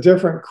 It's a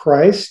different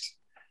Christ.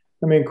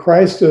 I mean,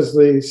 Christ is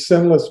the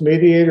sinless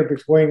mediator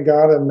between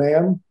God and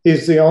man.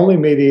 He's the only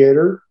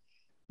mediator.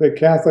 The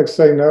Catholics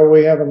say, no,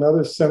 we have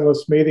another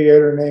sinless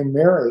mediator named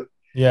Mary.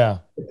 Yeah.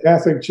 The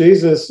Catholic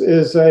Jesus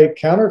is a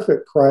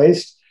counterfeit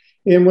Christ.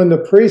 And when the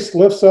priest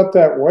lifts up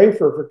that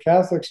wafer for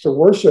Catholics to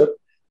worship,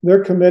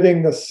 they're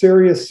committing the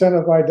serious sin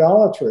of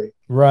idolatry.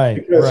 Right.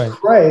 Because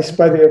Christ,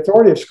 by the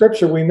authority of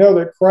Scripture, we know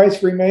that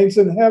Christ remains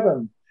in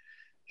heaven.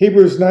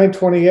 Hebrews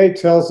 9:28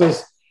 tells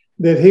us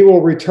that he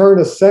will return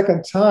a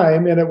second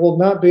time, and it will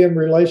not be in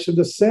relation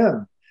to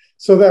sin.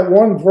 So that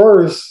one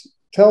verse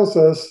tells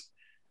us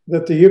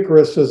that the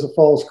Eucharist is a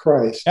false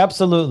Christ.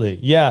 Absolutely.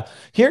 Yeah.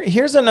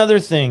 Here's another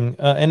thing.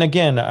 And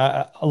again,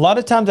 a lot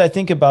of times I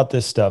think about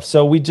this stuff.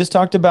 So we just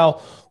talked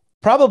about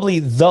probably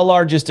the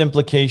largest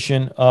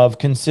implication of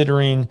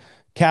considering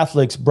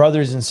Catholics,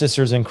 brothers and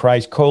sisters in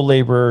Christ,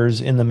 co-laborers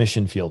in the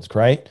mission fields,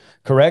 right?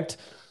 Correct?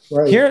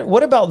 Right. Here,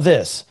 what about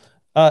this?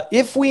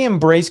 If we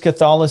embrace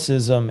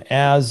Catholicism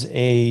as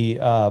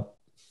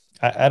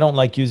I don't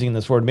like using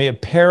this word, maybe a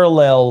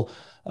parallel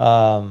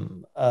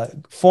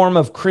form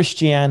of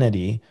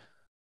Christianity,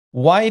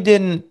 why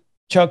didn't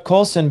Chuck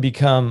Colson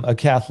become a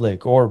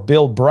Catholic, or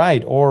Bill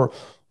Bright? Or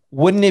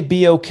wouldn't it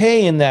be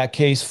okay in that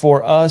case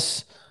for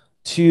us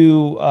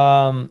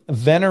to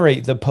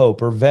venerate the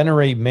Pope or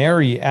venerate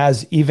Mary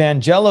as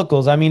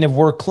evangelicals? I mean, if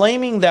we're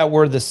claiming that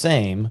we're the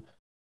same,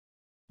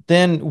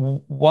 then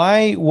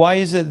why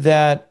is it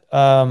that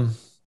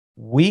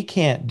we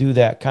can't do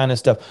that kind of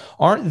stuff?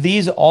 Aren't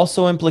these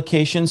also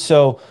implications?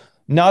 So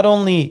not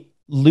only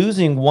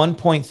losing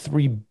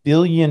 1.3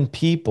 billion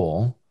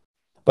people,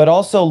 but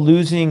also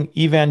losing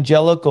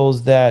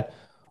evangelicals that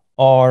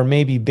are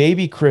maybe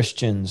baby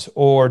Christians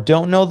or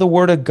don't know the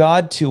word of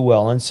God too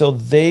well. And so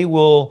they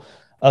will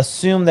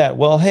assume that,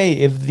 well, hey,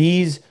 if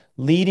these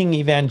leading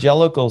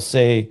evangelicals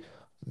say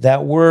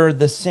that we're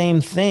the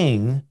same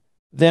thing,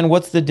 then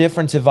what's the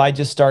difference if I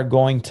just start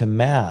going to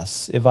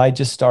mass, if I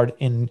just start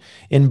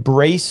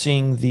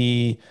embracing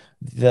the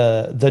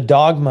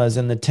dogmas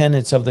and the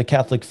tenets of the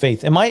Catholic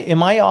faith? Am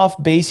I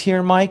off base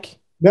here, Mike?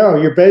 No,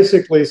 you're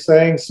basically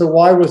saying, so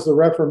why was the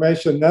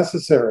Reformation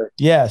necessary?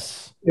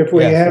 Yes. If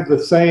we Yes. have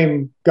the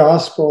same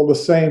gospel, the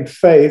same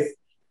faith,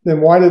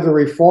 then why did the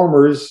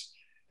reformers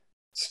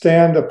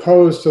stand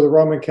opposed to the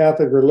Roman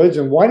Catholic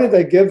religion? Why did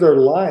they give their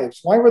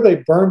lives? Why were they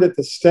burned at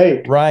the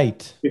stake?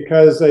 Right.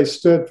 Because they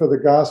stood for the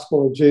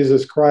gospel of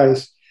Jesus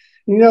Christ.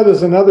 You know,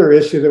 there's another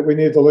issue that we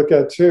need to look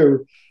at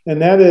too,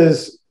 and that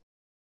is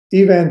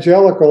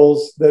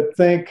evangelicals that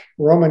think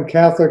Roman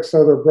Catholics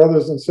are their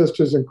brothers and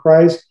sisters in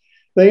Christ.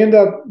 They end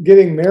up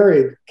getting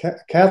married.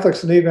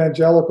 Catholics and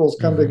evangelicals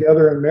come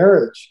together in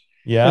marriage.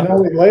 Yeah. And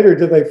only later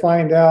do they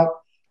find out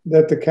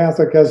that the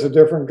Catholic has a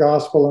different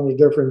gospel and a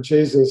different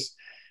Jesus.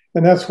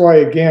 And that's why,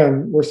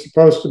 again, we're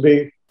supposed to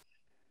be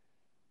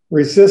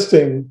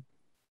resisting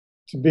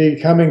to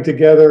be coming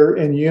together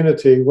in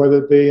unity,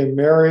 whether it be in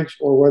marriage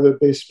or whether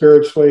it be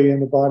spiritually in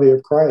the body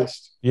of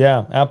Christ.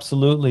 Yeah,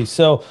 absolutely.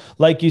 So,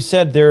 like you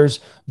said, there's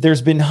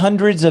been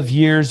hundreds of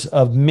years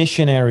of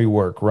missionary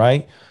work,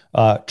 right?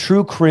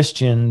 True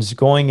Christians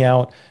going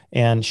out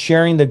and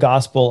sharing the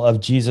gospel of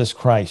Jesus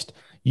Christ.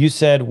 You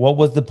said, what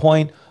was the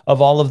point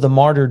of all of the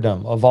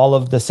martyrdom, of all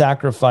of the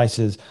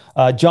sacrifices?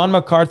 John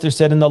MacArthur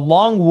said, in the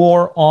long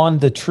war on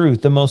the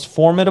truth, the most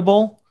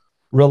formidable,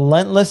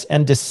 relentless,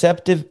 and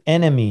deceptive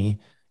enemy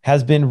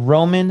has been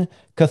Roman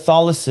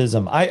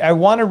Catholicism. I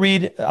want to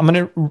read,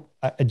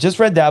 I just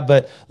read that,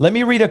 but let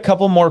me read a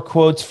couple more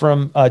quotes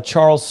from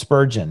Charles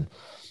Spurgeon.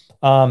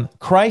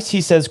 Christ,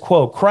 he says,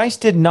 quote,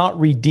 Christ did not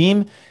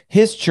redeem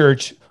his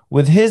church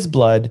with his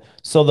blood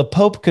so the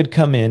Pope could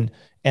come in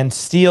and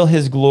steal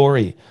his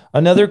glory.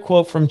 Another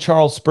quote from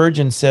Charles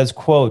Spurgeon says,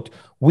 quote,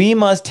 we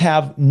must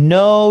have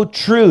no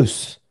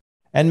truce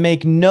and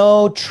make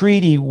no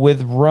treaty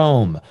with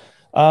Rome.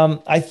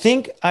 I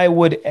think I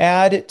would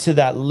add to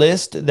that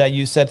list that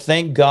you said,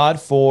 thank God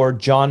for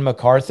John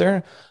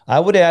MacArthur. I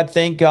would add,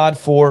 thank God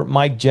for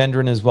Mike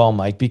Gendron as well,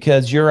 Mike,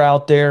 because you're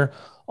out there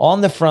on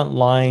the front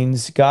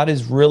lines. God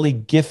has really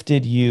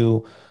gifted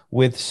you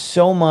with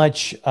so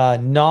much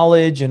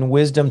knowledge and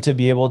wisdom to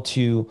be able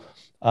to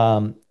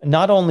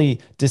not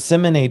only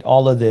disseminate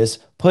all of this,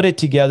 put it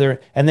together,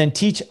 and then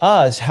teach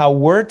us how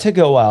we're to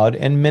go out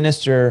and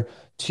minister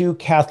to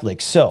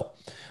Catholics. So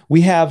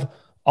we have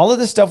all of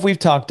the stuff we've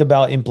talked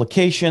about,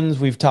 implications.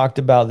 We've talked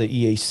about the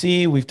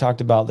EAC. We've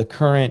talked about the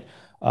current,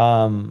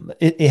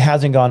 it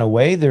hasn't gone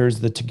away. There's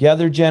the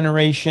Together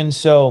generation.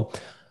 So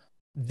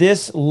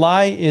this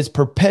lie is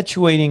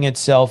perpetuating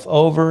itself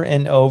over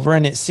and over,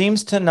 and it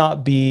seems to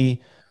not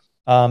be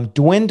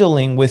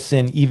dwindling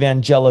within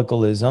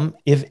evangelicalism.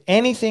 If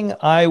anything,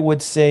 I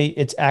would say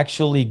it's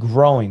actually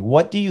growing.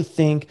 What do you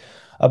think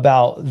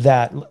about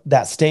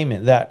that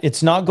statement, that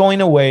it's not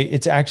going away,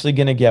 it's actually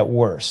going to get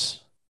worse?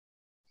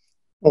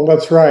 Well,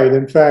 that's right.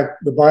 In fact,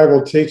 the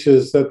Bible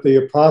teaches that the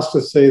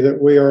apostasy that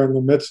we are in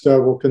the midst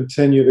of will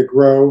continue to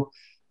grow.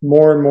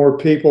 More and more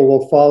people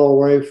will fall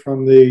away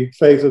from the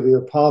faith of the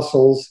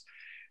apostles.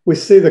 We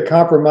see the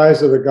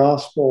compromise of the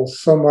gospel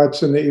so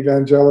much in the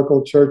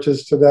evangelical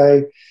churches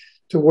today,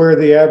 to where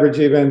the average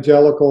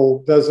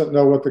evangelical doesn't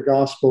know what the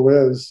gospel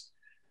is.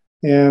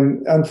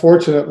 And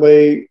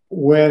unfortunately,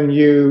 when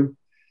you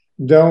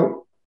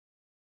don't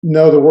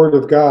know the word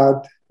of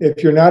God,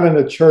 if you're not in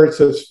a church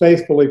that's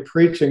faithfully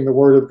preaching the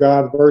word of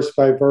God, verse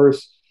by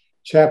verse,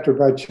 chapter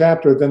by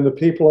chapter, then the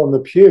people in the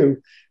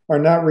pew are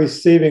not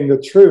receiving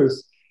the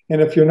truth.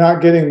 And if you're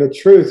not getting the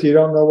truth, you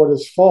don't know what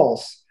is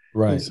false.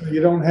 Right. And so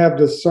you don't have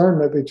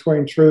discernment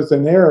between truth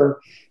and error.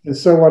 And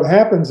so what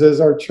happens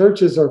is our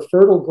churches are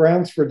fertile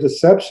grounds for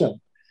deception.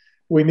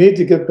 We need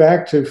to get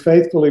back to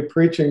faithfully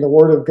preaching the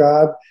word of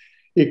God,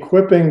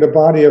 equipping the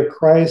body of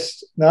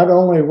Christ, not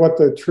only what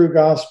the true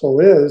gospel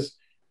is,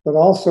 but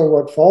also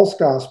what false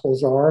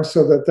gospels are,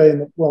 so that they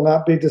will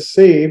not be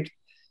deceived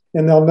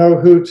and they'll know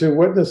who to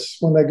witness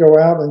when they go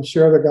out and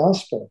share the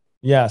gospel.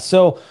 Yeah.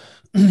 So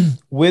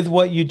with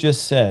what you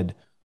just said,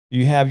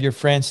 you have your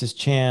Francis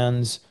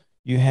Chans,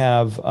 you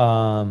have,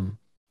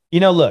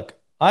 look,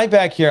 I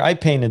back here, I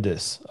painted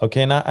this,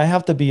 okay? And I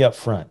have to be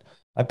upfront.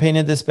 I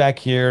painted this back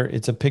here.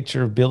 It's a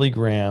picture of Billy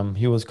Graham.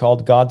 He was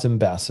called God's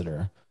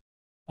ambassador.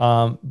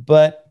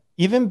 But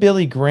even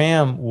Billy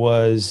Graham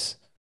was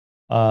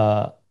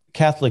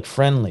Catholic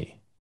friendly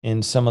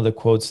in some of the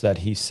quotes that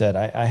he said.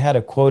 I had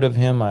a quote of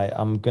him.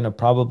 I'm going to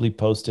probably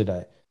post it.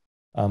 I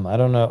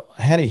don't know.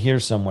 I had it here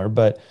somewhere,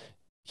 but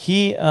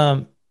he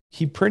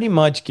pretty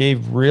much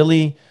gave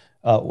really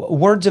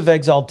words of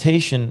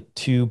exaltation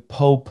to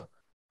Pope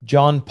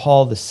John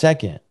Paul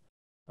II,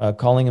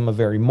 calling him a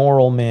very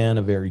moral man,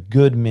 a very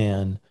good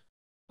man.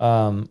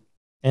 And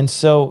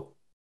so,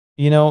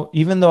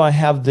 even though I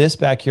have this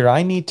back here,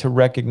 I need to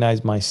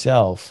recognize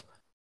myself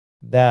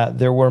that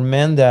there were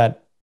men that,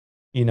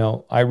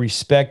 I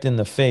respect in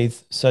the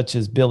faith, such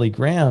as Billy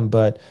Graham.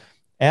 But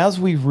as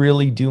we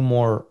really do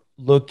more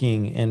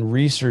looking and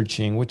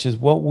researching, which is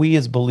what we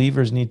as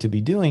believers need to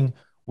be doing,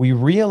 we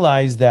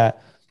realize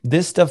that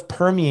this stuff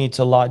permeates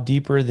a lot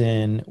deeper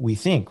than we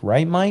think,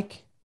 right,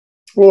 Mike?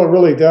 Well, it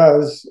really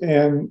does.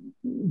 And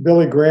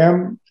Billy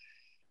Graham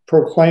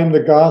proclaimed the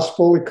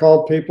gospel. He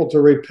called people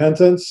to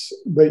repentance,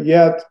 but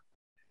yet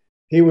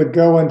he would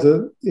go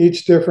into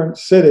each different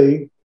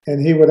city and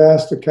he would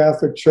ask the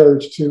Catholic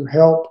Church to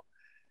help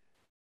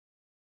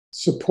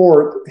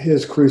support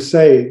his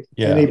crusade.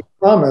 Yeah. And he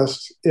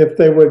promised if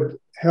they would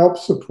help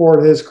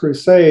support his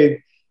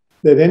crusade,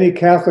 that any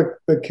Catholic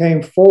that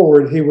came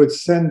forward, he would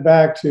send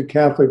back to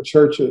Catholic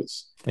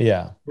churches.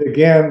 Yeah.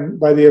 Again,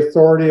 by the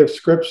authority of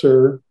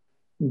Scripture,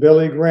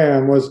 Billy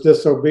Graham was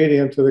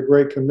disobedient to the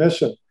Great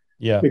Commission.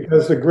 Yeah.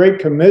 Because the Great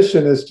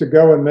Commission is to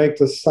go and make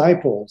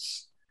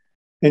disciples.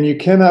 And you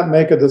cannot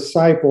make a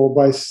disciple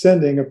by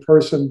sending a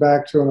person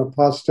back to an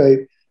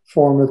apostate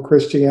form of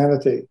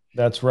Christianity.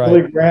 That's right.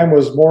 Billy Graham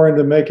was more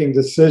into making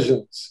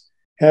decisions,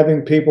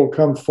 having people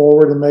come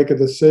forward and make a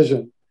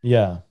decision.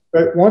 Yeah.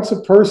 But once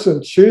a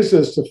person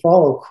chooses to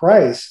follow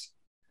Christ,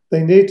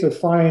 they need to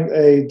find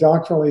a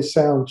doctrinally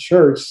sound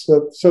church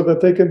so that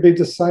they can be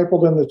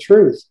discipled in the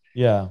truth.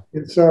 Yeah.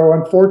 And so,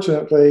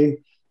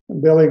 unfortunately,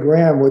 Billy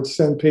Graham would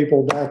send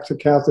people back to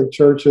Catholic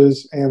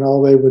churches, and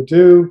all they would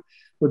do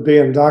would be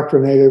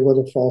indoctrinated with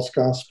a false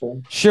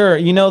gospel. Sure.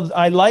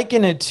 I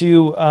liken it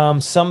to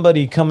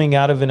somebody coming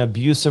out of an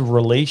abusive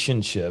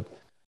relationship,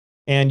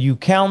 and you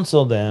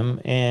counsel them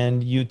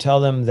and you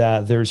tell them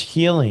that there's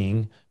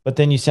healing, but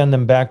then you send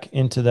them back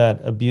into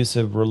that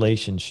abusive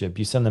relationship.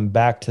 You send them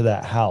back to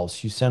that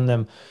house. You send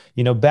them,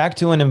 back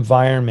to an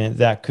environment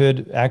that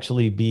could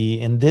actually be,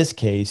 in this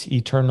case,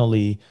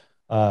 eternally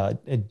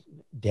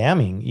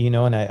damning,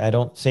 and I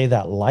don't say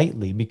that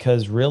lightly,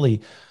 because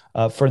really,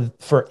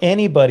 for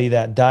anybody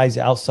that dies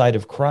outside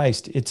of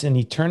Christ, it's an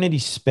eternity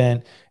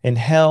spent in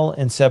hell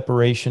and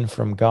separation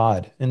from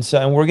God. And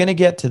we're going to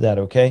get to that,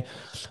 okay?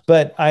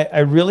 But I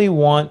really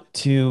want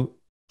to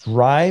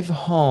drive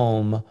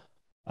home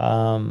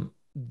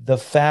the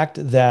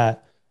fact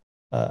that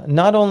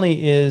not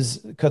only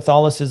is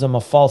Catholicism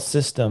a false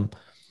system,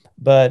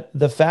 but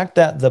the fact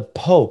that the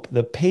Pope,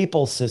 the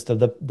papal system,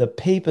 the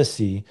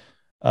papacy,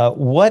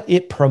 what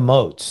it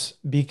promotes.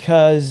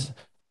 Because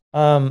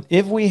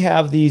if we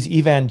have these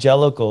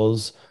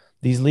evangelicals,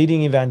 these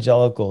leading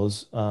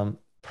evangelicals,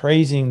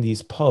 praising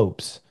these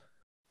popes,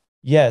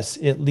 yes,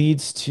 it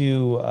leads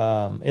to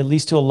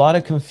a lot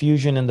of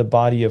confusion in the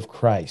body of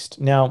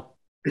Christ. Now,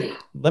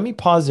 let me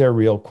pause there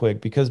real quick,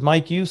 because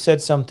Mike, you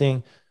said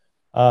something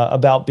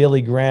about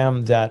Billy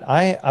Graham that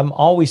I'm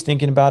always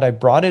thinking about. I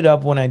brought it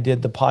up when I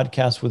did the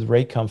podcast with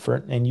Ray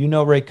Comfort, and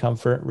Ray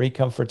Comfort. Ray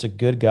Comfort's a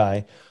good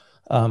guy,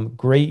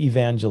 great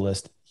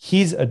evangelist.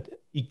 He's a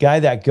guy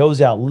that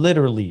goes out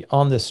literally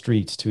on the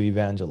streets to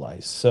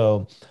evangelize.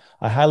 So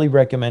I highly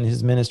recommend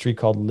his ministry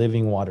called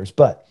Living Waters.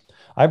 But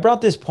I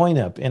brought this point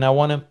up, and I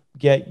want to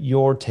get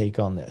your take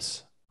on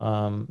this.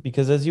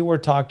 Because as you were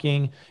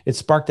talking, it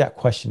sparked that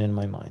question in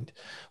my mind.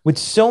 With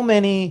so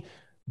many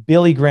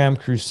Billy Graham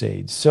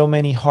crusades, so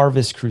many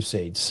Harvest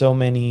crusades, so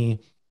many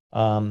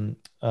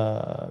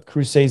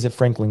crusades that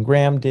Franklin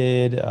Graham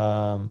did,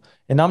 and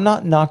I'm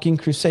not knocking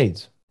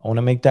crusades. I want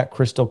to make that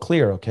crystal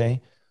clear,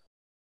 okay?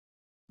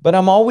 But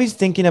I'm always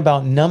thinking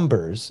about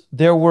numbers.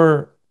 There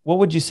were, what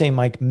would you say,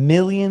 Mike,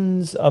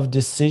 millions of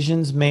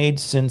decisions made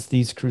since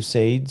these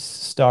crusades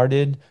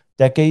started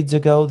decades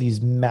ago, these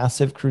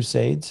massive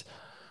crusades.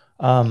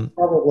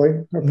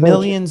 Probably.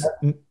 Millions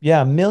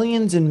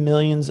and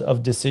millions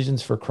of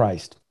decisions for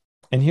Christ.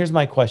 And here's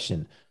my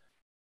question.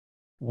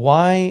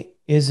 Why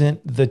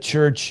isn't the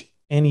church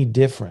any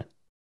different?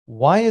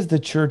 Why has the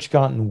church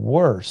gotten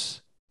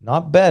worse,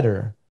 not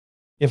better,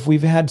 if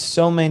we've had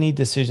so many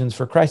decisions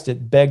for Christ?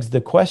 It begs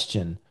the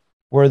question,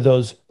 were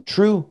those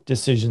true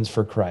decisions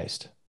for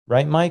Christ?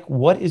 Right, Mike?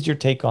 What is your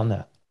take on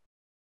that?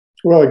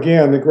 Well,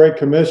 again, the Great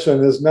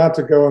Commission is not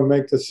to go and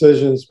make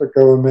decisions, but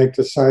go and make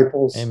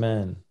disciples.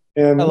 Amen.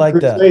 And I like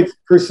that.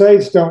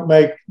 Crusades don't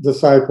make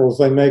disciples,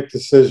 they make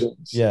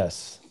decisions.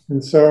 Yes.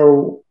 And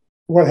so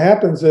what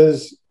happens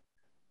is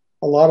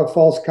a lot of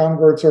false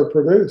converts are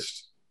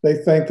produced. They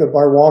think that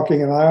by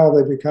walking an aisle,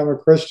 they become a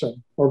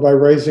Christian, or by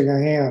raising a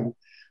hand,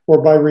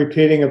 or by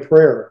repeating a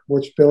prayer,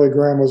 which Billy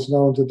Graham was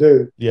known to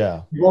do.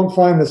 Yeah. You won't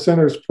find the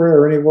sinner's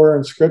prayer anywhere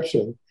in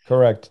Scripture.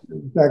 Correct.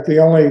 In fact, the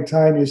only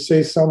time you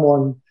see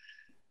someone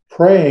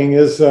praying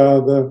is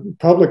the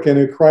publican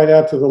who cried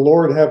out to the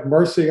Lord, "Have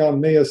mercy on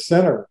me, a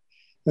sinner."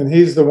 And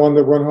he's the one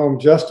that went home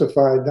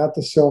justified, not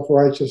the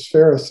self-righteous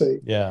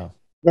Pharisee. Yeah.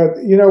 But,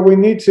 we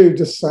need to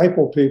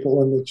disciple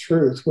people in the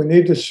truth. We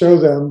need to show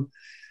them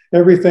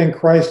everything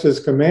Christ has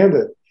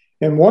commanded.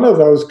 And one of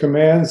those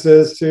commands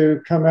is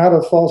to come out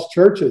of false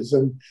churches.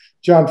 And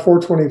John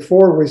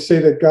 4:24, we see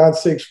that God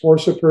seeks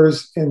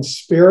worshipers in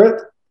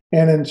spirit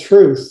and in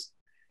truth.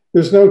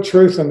 There's no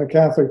truth in the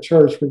Catholic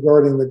Church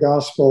regarding the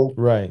gospel,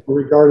 Right.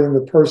 regarding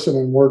the person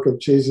and work of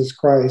Jesus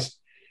Christ.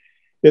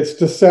 It's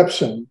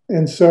deception.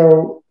 And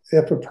so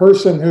if a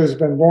person who's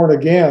been born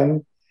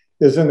again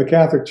is in the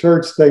Catholic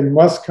Church, they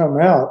must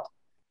come out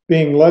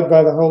being led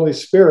by the Holy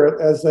Spirit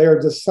as they are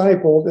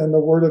discipled in the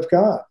Word of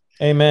God.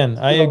 Amen.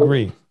 I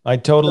agree. I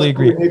totally That's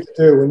what agree. we need to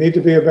do. We need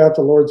to be about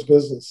the Lord's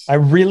business. I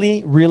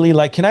really, really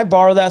like. Can I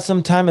borrow that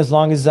sometime? As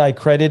long as I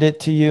credit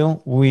it to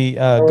you.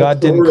 God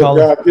didn't call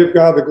us. Give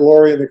God the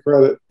glory and the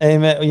credit.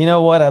 Amen. You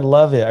know what? I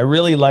love it. I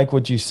really like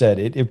what you said.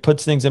 It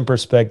puts things in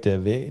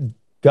perspective.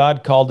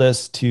 God called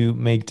us to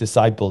make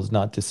disciples,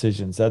 not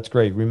decisions. That's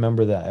great.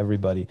 Remember that,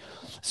 everybody.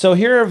 So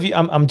here,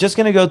 I'm just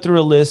going to go through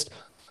a list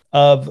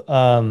of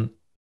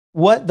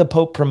what the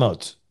Pope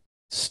promotes.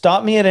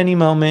 Stop me at any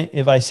moment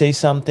if I say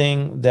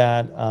something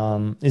that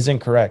is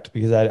incorrect,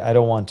 because I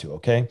don't want to,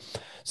 okay?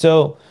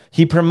 So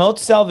he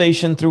promotes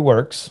salvation through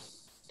works.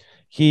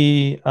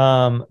 He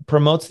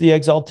promotes the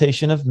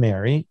exaltation of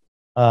Mary,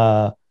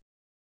 the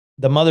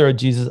mother of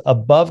Jesus,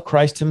 above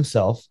Christ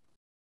himself.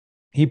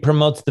 He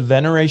promotes the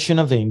veneration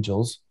of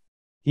angels.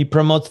 He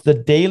promotes the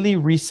daily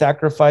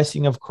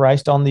re-sacrificing of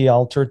Christ on the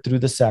altar through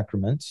the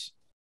sacraments.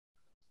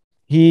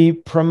 He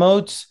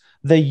promotes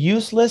the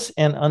useless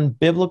and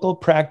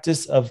unbiblical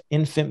practice of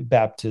infant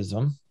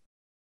baptism.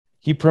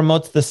 He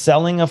promotes the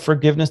selling of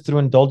forgiveness through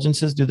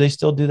indulgences. Do they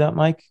still do that,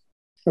 Mike?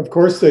 Of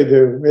course they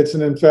do. It's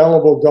an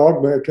infallible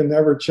dogma. It can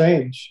never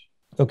change.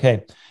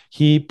 Okay.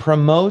 He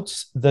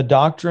promotes the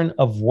doctrine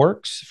of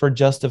works for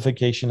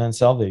justification and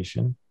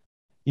salvation.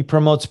 He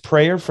promotes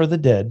prayer for the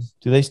dead.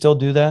 Do they still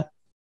do that?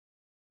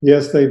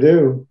 Yes, they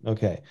do.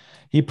 Okay.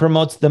 He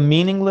promotes the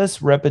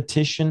meaningless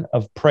repetition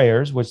of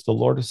prayers, which the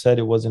Lord has said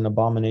it was an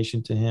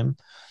abomination to him.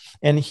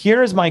 And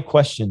here is my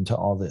question to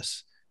all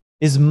this.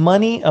 Is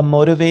money a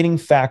motivating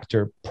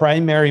factor,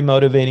 primary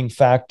motivating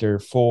factor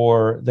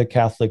for the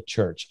Catholic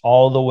Church,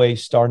 all the way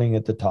starting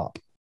at the top?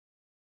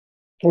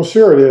 Well,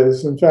 sure it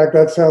is. In fact,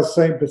 that's how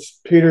St.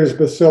 Peter's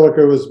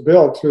Basilica was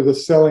built, through the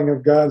selling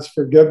of God's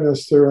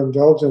forgiveness through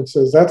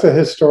indulgences. That's a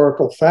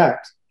historical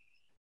fact.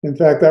 In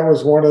fact, that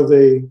was one of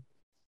the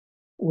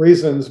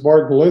reasons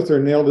Martin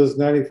Luther nailed his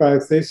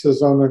 95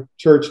 Theses on the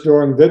church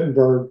door in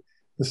Wittenberg,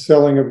 the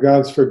selling of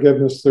God's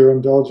forgiveness through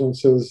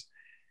indulgences.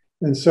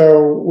 And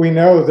so we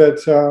know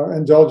that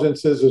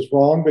indulgences is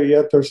wrong, but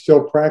yet they're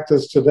still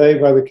practiced today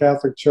by the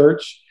Catholic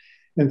Church.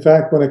 In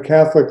fact, when a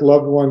Catholic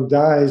loved one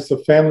dies, the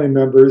family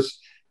members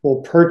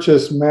will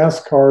purchase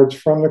Mass cards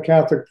from the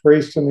Catholic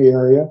priest in the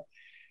area.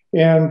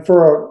 And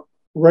for a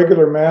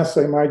regular Mass,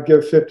 they might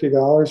give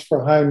 $50.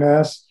 For High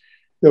Mass,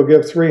 they'll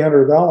give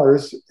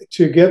 $300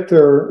 to get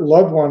their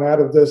loved one out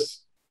of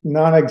this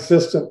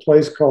non-existent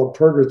place called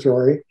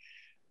purgatory,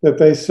 that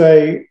they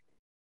say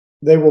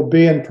they will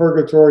be in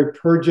purgatory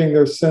purging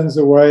their sins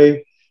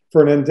away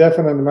for an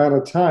indefinite amount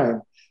of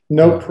time.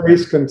 No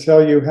priest can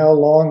tell you how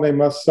long they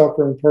must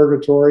suffer in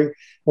purgatory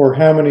or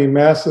how many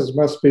Masses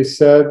must be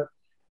said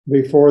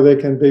before they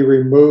can be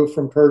removed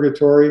from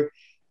purgatory.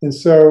 And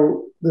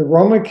so the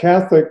Roman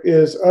Catholic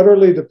is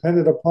utterly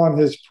dependent upon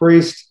his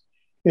priest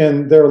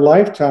in their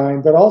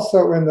lifetime, but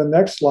also in the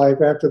next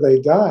life after they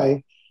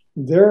die.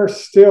 They're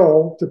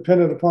still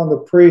dependent upon the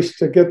priest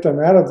to get them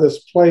out of this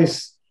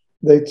place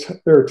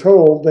they're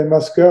told they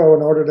must go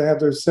in order to have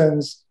their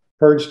sins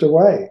purged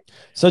away.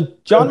 So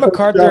John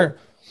MacArthur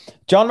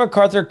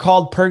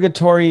called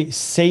purgatory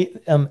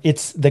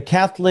it's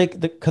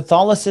the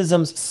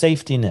Catholicism's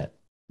safety net.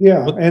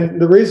 Yeah,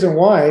 and the reason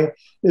why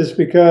is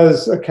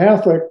because a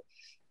Catholic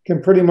can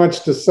pretty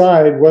much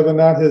decide whether or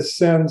not his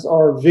sins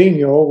are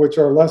venial, which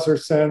are lesser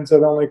sins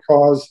that only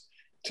cause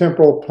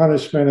temporal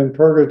punishment in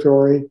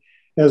purgatory,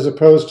 as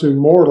opposed to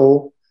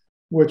mortal,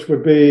 which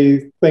would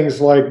be things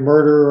like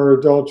murder or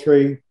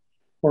adultery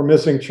or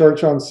missing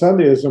church on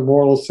Sunday as a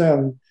mortal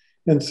sin.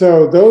 And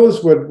so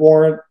those would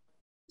warrant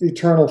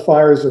eternal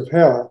fires of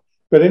hell.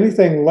 But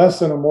anything less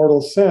than a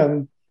mortal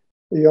sin,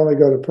 you only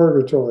go to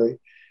purgatory.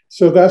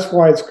 So that's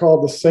why it's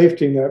called the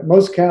safety net.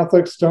 Most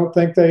Catholics don't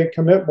think they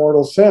commit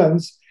mortal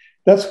sins.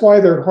 That's why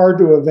they're hard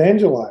to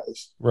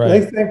evangelize. Right.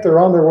 They think they're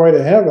on their way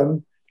to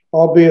heaven,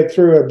 albeit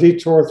through a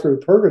detour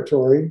through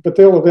purgatory, but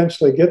they'll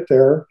eventually get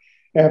there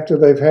after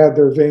they've had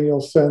their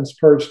venial sins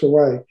purged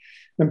away.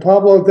 And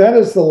Pablo, that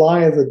is the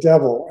lie of the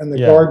devil in the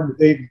Garden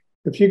of Eden.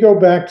 If you go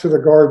back to the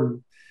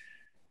garden,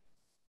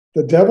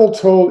 the devil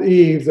told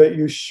Eve that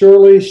you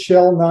surely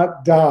shall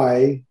not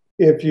die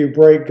if you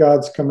break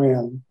God's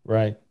command.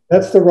 Right.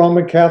 That's the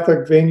Roman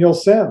Catholic venial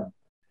sin.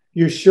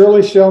 You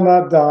surely shall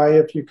not die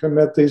if you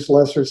commit these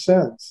lesser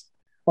sins.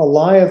 A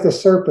lie of the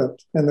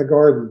serpent in the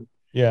garden.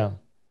 Yeah.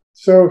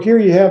 So here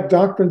you have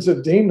doctrines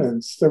of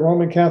demons the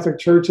Roman Catholic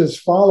Church is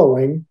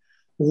following,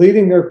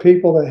 leading their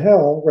people to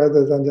hell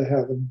rather than to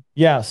heaven.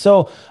 Yeah.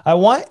 So I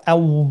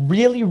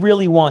really,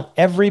 really want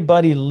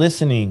everybody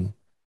listening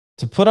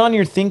to put on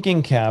your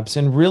thinking caps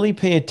and really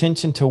pay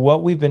attention to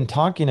what we've been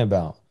talking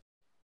about.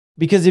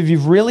 Because if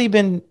you've really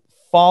been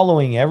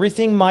following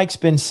everything Mike's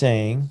been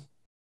saying,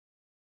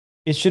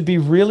 it should be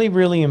really,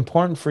 really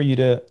important for you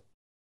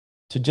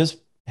to just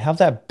have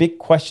that big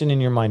question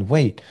in your mind.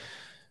 Wait,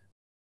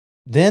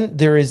 then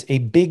there is a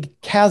big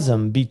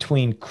chasm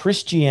between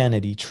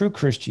Christianity, true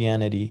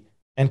Christianity,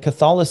 and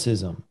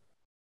Catholicism.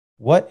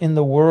 What in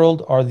the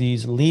world are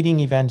these leading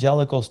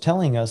evangelicals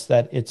telling us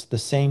that it's the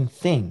same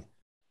thing?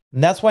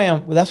 And that's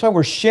why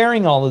we're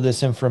sharing all of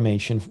this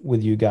information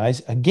with you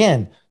guys.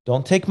 Again,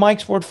 don't take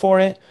Mike's word for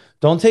it.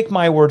 Don't take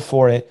my word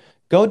for it.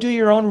 Go do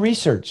your own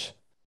research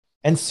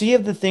and see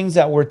if the things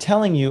that we're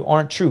telling you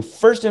aren't true.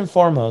 First and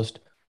foremost,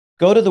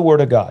 go to the Word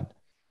of God.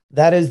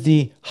 That is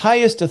the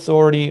highest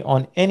authority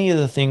on any of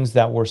the things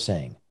that we're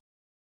saying.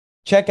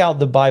 Check out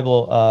the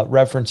Bible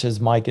references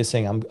Mike is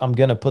saying. I'm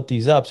going to put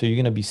these up, so you're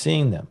going to be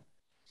seeing them.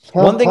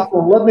 One thing.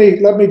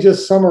 Let me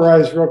just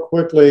summarize real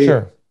quickly.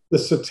 Sure. The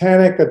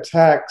satanic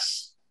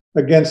attacks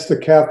against the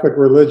Catholic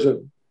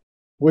religion.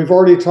 We've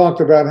already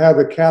talked about how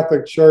the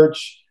Catholic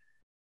Church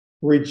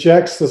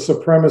rejects the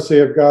supremacy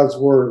of God's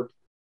word.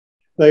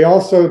 They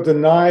also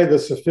deny the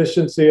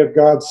sufficiency of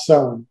God's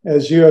Son.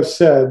 As you have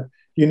said,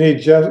 you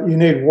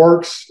need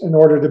works in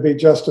order to be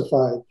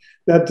justified.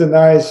 That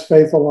denies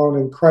faith alone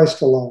in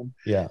Christ alone.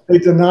 Yeah. They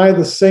deny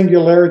the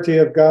singularity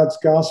of God's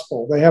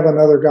gospel. They have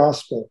another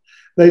gospel.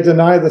 They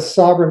deny the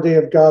sovereignty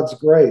of God's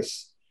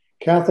grace.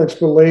 Catholics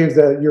believe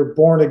that you're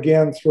born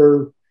again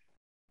through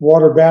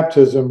water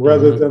baptism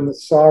rather than the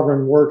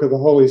sovereign work of the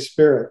Holy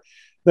Spirit.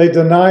 They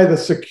deny the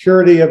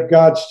security of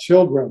God's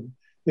children.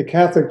 The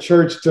Catholic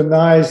Church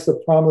denies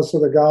the promise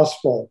of the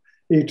gospel,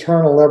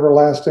 eternal,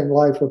 everlasting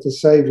life with the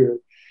Savior.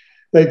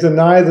 They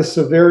deny the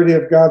severity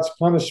of God's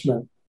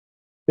punishment.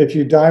 If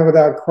you die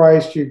without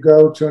Christ, you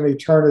go to an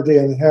eternity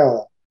in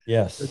hell.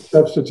 Yes. They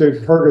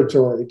substitute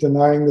purgatory,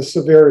 denying the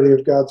severity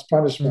of God's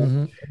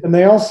punishment. And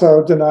they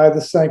also deny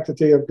the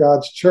sanctity of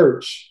God's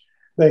church.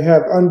 They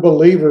have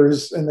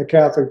unbelievers in the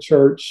Catholic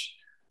Church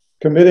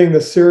committing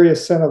the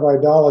serious sin of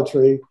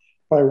idolatry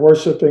by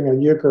worshiping a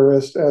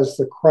Eucharist as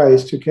the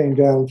Christ who came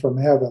down from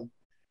heaven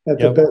at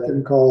the beck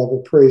and call of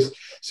a priest.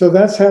 So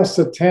that's how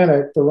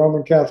satanic the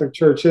Roman Catholic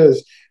Church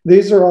is.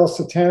 These are all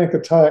satanic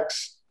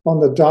attacks on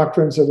the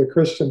doctrines of the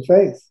Christian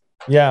faith.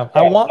 Yeah,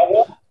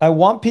 I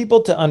want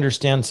people to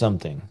understand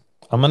something.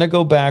 I'm going to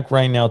go back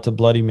right now to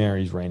Bloody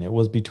Mary's reign. It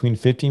was between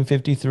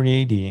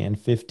 1553 AD and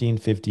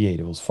 1558.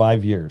 It was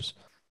 5 years.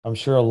 I'm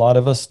sure a lot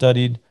of us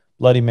studied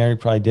Bloody Mary,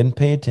 probably didn't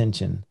pay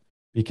attention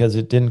because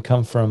it didn't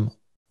come from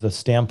the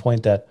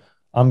standpoint that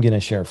I'm going to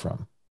share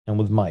from and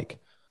with Mike.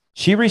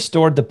 She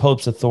restored the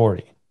Pope's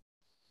authority.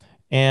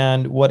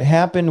 And what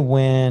happened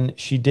when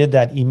she did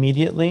that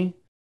immediately,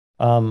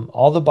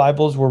 all the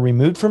Bibles were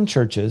removed from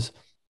churches,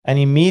 and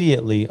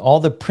immediately all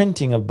the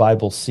printing of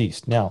Bibles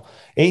ceased. Now,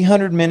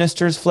 800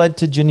 ministers fled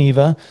to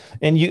Geneva.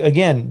 And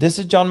again, this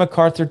is John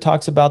MacArthur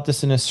talks about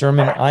this in a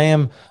sermon.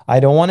 I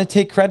don't want to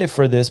take credit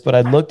for this, but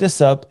I looked this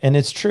up and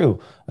it's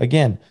true.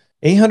 Again,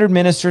 800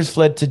 ministers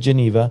fled to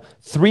Geneva.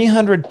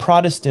 300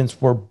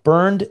 Protestants were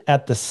burned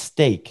at the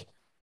stake.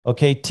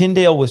 Okay,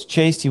 Tyndale was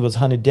chased. He was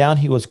hunted down.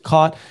 He was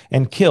caught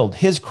and killed.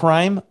 His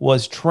crime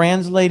was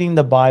translating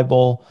the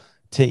Bible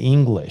to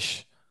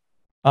English.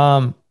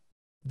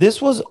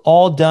 This was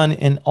all done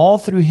and all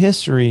through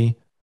history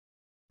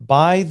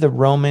by the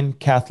Roman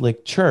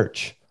Catholic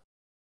Church.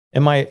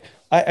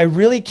 I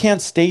really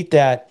can't state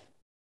that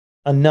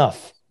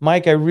enough.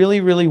 Mike, I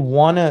really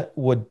want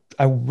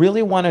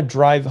to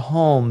drive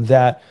home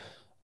that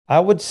I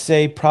would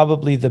say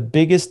probably the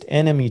biggest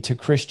enemy to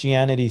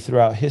Christianity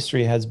throughout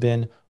history has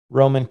been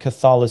Roman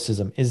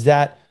Catholicism. Is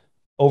that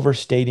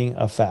overstating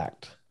a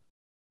fact?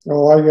 Well,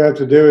 all you have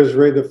to do is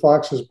read the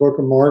Fox's Book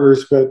of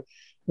Martyrs, but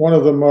one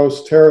of the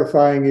most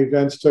terrifying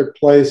events took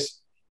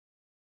place,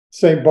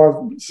 St.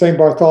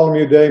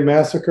 Bartholomew Day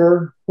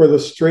massacre, where the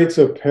streets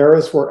of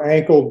Paris were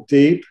ankle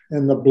deep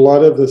in the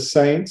blood of the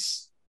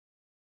saints.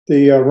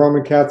 The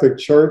Roman Catholic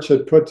Church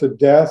had put to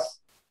death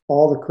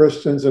all the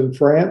Christians in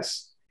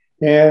France,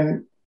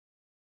 and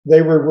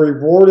they were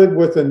rewarded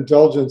with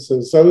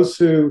indulgences. Those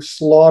who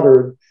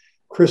slaughtered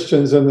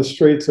Christians in the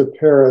streets of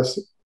Paris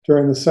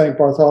during the St.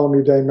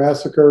 Bartholomew Day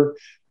massacre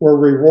were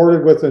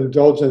rewarded with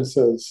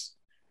indulgences.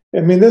 I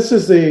mean, this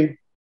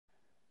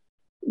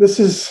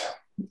is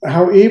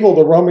how evil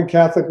the Roman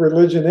Catholic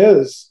religion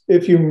is.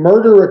 If you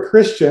murder a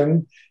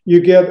Christian, you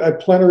get a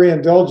plenary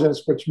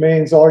indulgence, which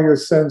means all your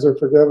sins are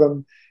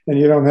forgiven and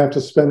you don't have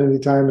to spend any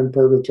time in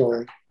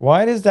purgatory.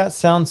 Why does that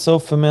sound so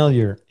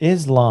familiar?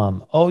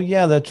 Islam. Oh,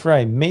 yeah, that's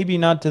right. Maybe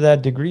not to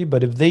that degree,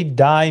 but if they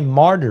die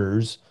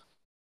martyrs,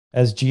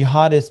 as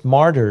jihadist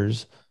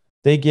martyrs,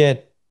 they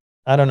get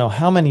I don't know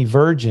how many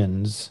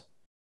virgins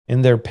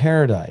in their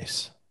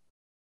paradise.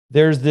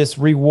 There's this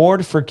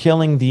reward for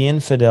killing the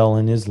infidel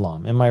in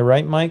Islam. Am I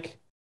right, Mike?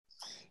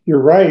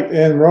 You're right.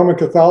 And Roman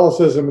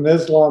Catholicism and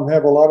Islam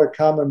have a lot of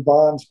common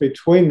bonds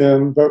between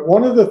them. But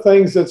one of the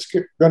things that's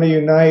going to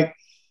unite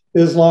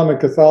Islam and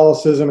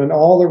Catholicism and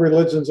all the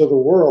religions of the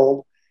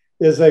world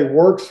is a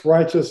works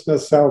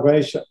righteousness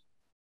salvation.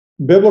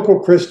 Biblical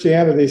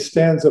Christianity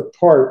stands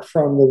apart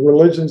from the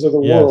religions of the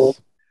world,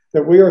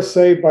 that we are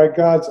saved by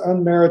God's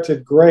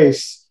unmerited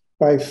grace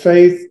by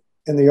faith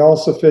in the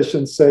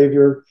all-sufficient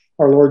Savior,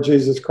 our Lord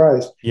Jesus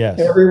Christ. Yes.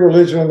 Every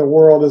religion in the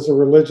world is a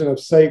religion of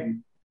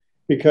Satan,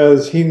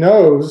 because he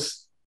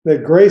knows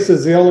that grace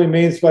is the only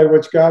means by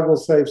which God will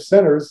save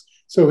sinners.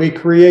 So he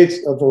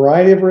creates a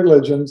variety of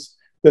religions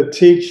that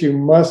teach you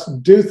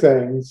must do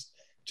things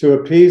to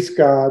appease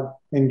God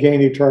and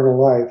gain eternal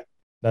life.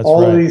 That's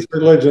all right. of these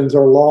religions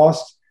are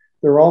lost.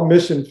 They're all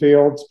mission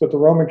fields, but the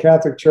Roman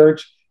Catholic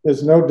Church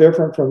is no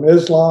different from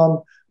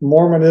Islam,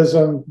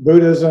 Mormonism,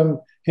 Buddhism,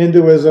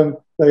 Hinduism.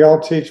 They all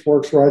teach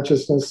works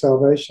righteousness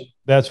salvation.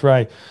 That's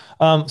right.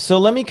 So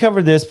let me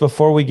cover this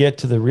before we get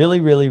to the really,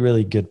 really,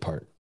 really good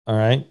part. All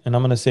right. And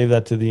I'm going to save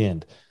that to the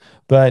end.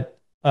 But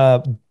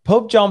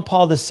Pope John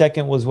Paul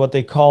II was what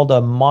they called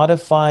a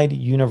modified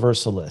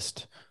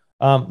universalist.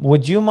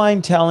 Would you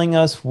mind telling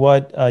us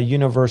what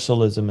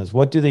universalism is?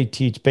 What do they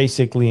teach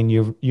basically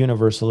in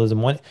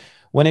universalism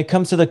when it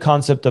comes to the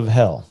concept of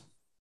hell?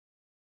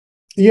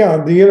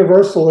 Yeah, the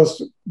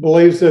universalist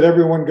believes that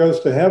everyone goes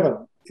to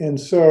heaven. And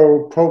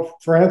so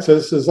Pope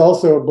Francis is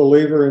also a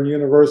believer in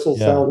universal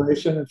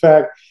salvation. In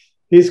fact,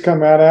 he's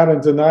come out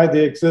and denied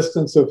the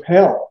existence of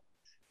hell.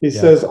 He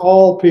says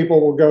all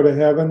people will go to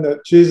heaven,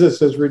 that Jesus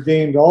has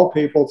redeemed all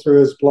people through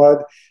his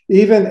blood.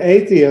 Even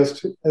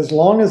atheists, as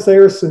long as they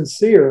are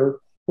sincere,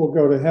 will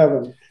go to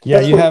heaven.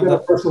 Yeah, that's what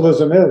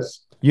universalism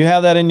is. You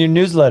have that in your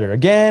newsletter.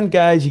 Again,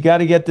 guys, you got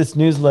to get this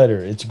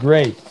newsletter. It's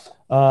great.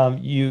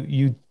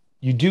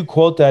 You do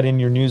quote that in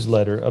your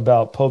newsletter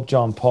about Pope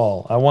John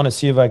Paul. I want to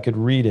see if I could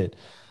read it.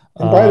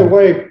 And by the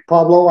way,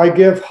 Pablo, I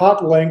give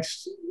hot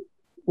links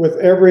with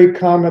every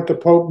comment the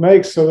Pope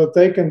makes so that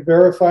they can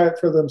verify it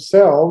for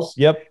themselves.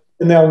 Yep.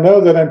 And they'll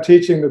know that I'm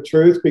teaching the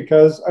truth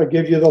because I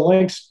give you the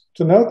links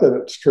to know that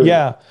it's true.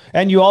 Yeah.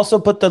 And you also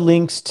put the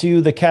links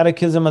to the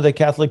Catechism of the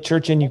Catholic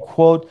Church and you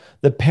quote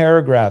the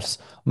paragraphs.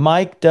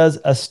 Mike does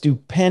a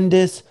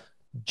stupendous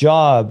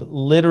job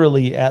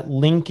literally at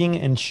linking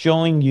and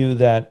showing you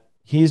that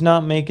he's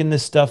not making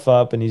this stuff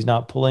up and he's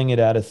not pulling it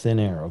out of thin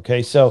air.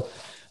 Okay. So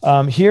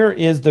here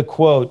is the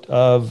quote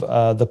of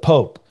the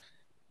Pope.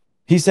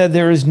 He said,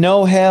 "There is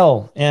no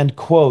hell," and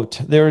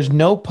quote, "there is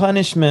no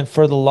punishment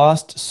for the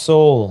lost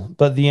soul,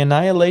 but the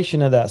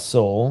annihilation of that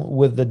soul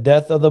with the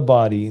death of the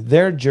body.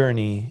 Their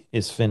journey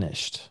is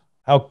finished."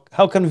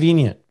 How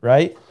convenient,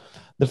 right?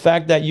 The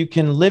fact that you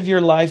can live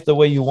your life the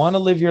way you want to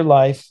live your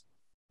life.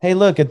 Hey,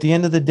 look, at the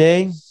end of the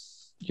day,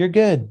 you're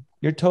good.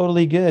 You're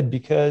totally good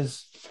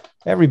because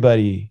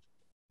everybody,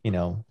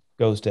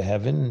 goes to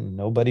heaven.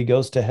 Nobody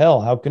goes to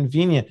hell. How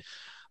convenient.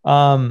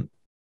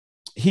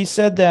 He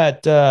said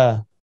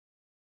that,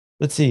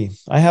 let's see,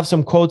 I have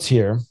some quotes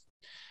here.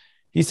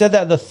 He said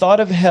that the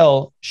thought of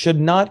hell should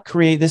not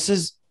create, this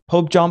is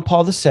Pope John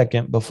Paul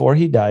II before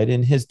he died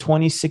in his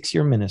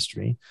 26-year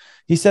ministry.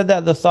 He said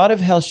that the thought of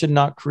hell should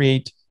not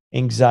create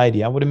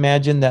anxiety. I would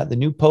imagine that the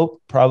new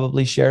Pope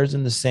probably shares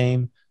in the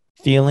same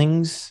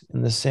feelings,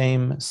 in the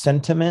same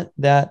sentiment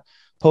that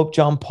Pope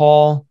John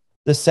Paul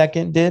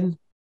II did.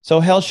 So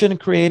hell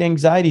shouldn't create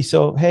anxiety.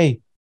 So, hey,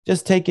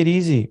 just take it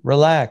easy,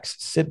 relax,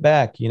 sit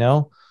back,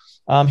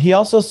 He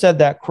also said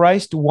that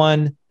Christ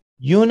won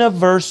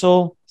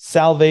universal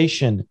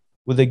salvation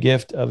with the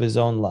gift of his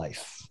own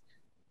life.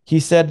 He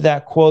said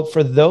that, quote,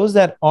 "For those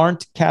that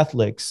aren't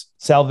Catholics,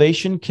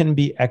 salvation can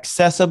be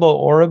accessible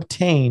or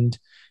obtained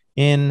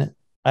in,"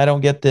 I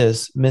don't get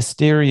this,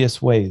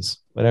 "mysterious ways,"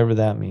 whatever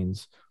that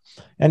means.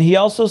 And he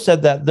also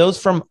said that those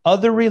from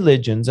other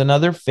religions and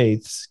other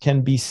faiths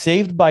can be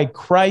saved by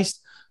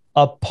Christ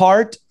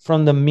apart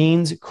from the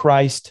means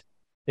Christ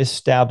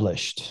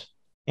established.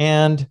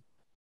 And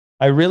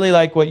I really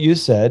like what you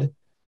said,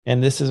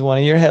 and this is one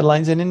of your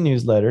headlines in a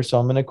newsletter, so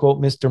I'm going to quote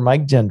Mr.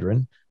 Mike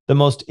Gendron, "the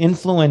most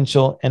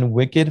influential and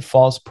wicked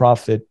false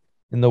prophet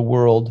in the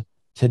world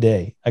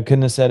today." I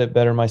couldn't have said it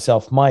better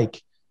myself.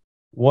 Mike,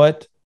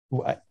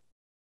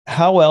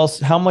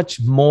 how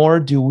much more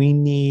do we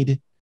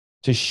need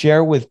to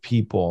share with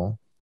people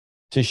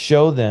to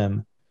show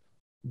them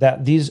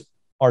that these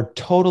are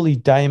totally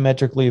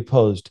diametrically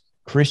opposed: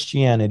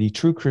 Christianity,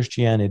 true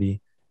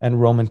Christianity,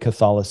 and Roman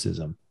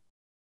Catholicism?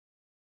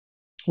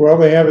 Well,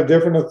 they have a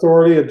different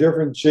authority, a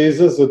different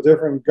Jesus, a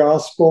different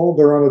gospel.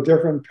 They're on a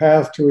different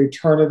path to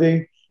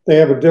eternity. They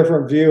have a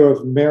different view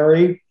of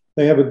Mary.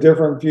 They have a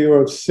different view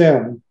of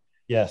sin.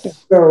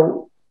 Yes.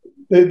 So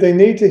they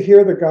need to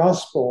hear the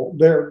gospel.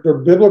 They're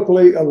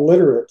biblically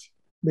illiterate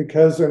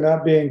because they're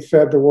not being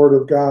fed the word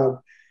of God.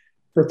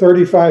 For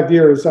 35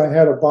 years, I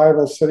had a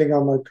Bible sitting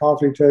on my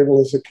coffee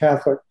table as a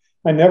Catholic.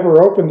 I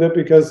never opened it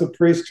because the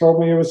priest told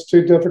me it was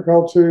too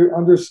difficult to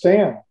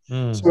understand.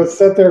 So it's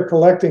sat there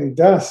collecting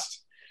dust.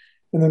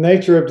 And the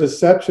nature of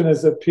deception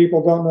is that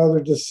people don't know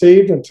they're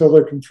deceived until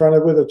they're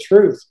confronted with the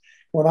truth.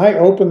 When I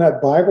opened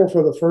that Bible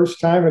for the first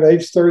time at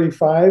age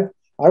 35,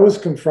 I was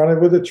confronted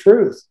with the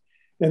truth.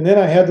 And then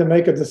I had to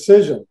make a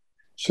decision.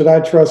 Should I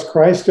trust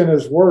Christ and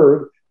his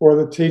word or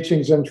the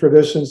teachings and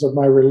traditions of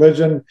my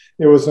religion?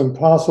 It was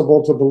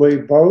impossible to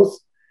believe both.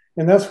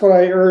 And that's what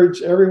I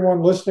urge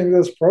everyone listening to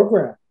this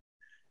program.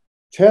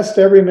 Test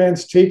every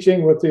man's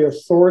teaching with the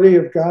authority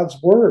of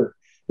God's word.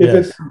 If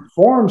it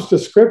conforms to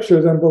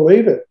Scripture, then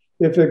believe it.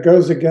 If it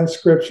goes against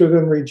Scripture,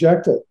 then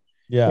reject it.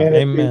 Yeah, and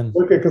amen. If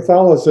you look at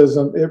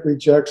Catholicism, it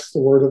rejects the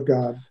word of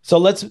God. So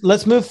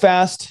let's move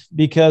fast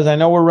because I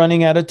know we're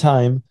running out of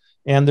time,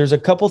 and there's a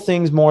couple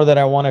things more that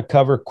I want to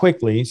cover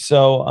quickly.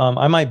 So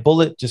I might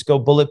go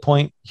bullet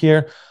point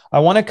here. I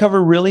want to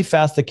cover really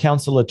fast the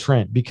Council of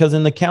Trent, because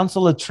in the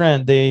Council of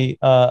Trent, they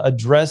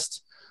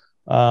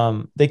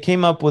they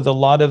came up with a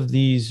lot of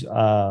these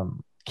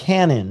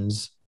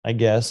canons, I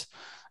guess.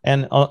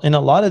 And in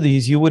a lot of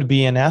these, you would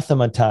be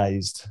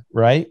anathematized,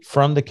 right,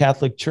 from the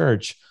Catholic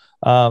Church.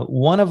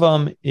 One of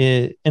them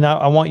is, and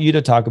I want you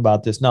to talk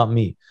about this, not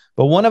me,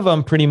 but one of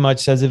them pretty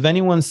much says, if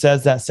anyone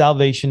says that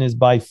salvation is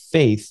by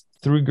faith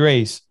through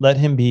grace, let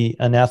him be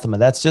anathema.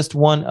 That's just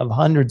one of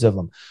hundreds of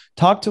them.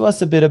 Talk to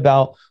us a bit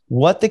about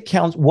what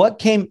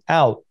came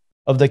out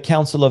of the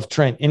Council of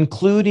Trent,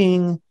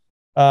 including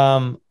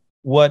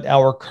what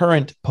our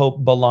current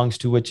Pope belongs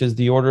to, which is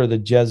the Order of the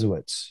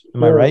Jesuits.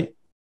 Am I right?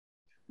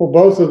 Well,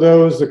 both of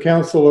those, the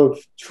Council of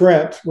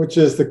Trent, which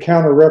is the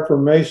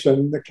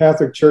Counter-Reformation, the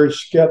Catholic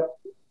Church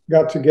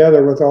got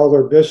together with all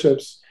their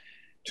bishops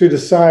to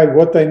decide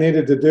what they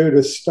needed to do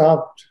to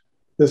stop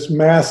this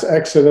mass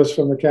exodus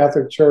from the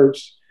Catholic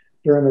Church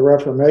during the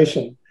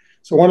Reformation.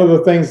 So one of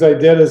the things they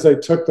did is they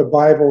took the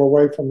Bible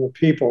away from the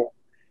people.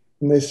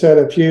 And they said,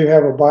 if you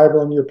have a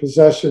Bible in your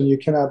possession, you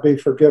cannot be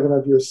forgiven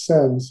of your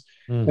sins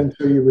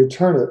until you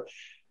return it.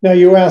 Now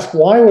you ask,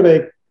 why would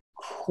a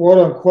quote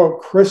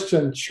unquote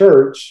Christian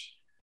church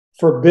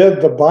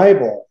forbid the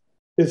Bible?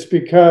 It's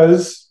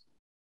because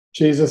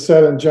Jesus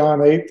said in John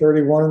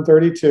 8:31 and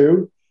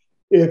 32,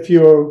 if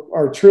you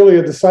are truly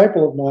a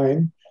disciple of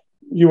mine,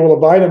 you will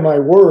abide in my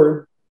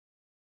word,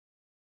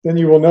 then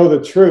you will know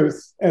the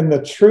truth, and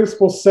the truth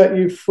will set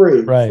you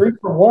free. Right. Free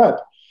from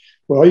what?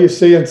 Well, you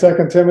see in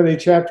 2 Timothy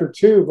chapter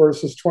 2,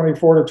 verses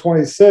 24 to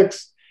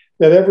 26,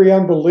 that every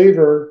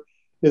unbeliever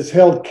is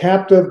held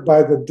captive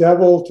by the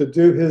devil to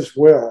do his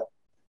will.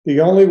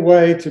 The only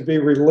way to be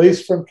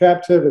released from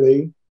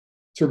captivity,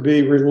 to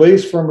be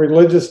released from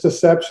religious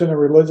deception and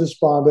religious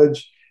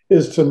bondage,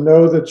 is to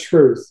know the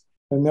truth,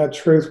 and that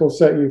truth will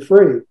set you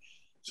free.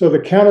 So the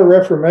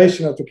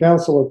Counter-Reformation at the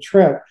Council of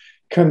Trent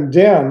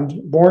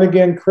condemned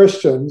born-again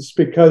Christians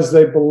because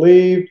they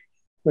believed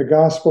the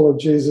gospel of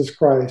Jesus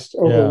Christ.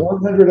 Over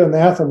 100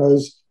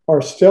 anathemas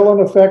are still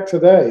in effect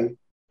today.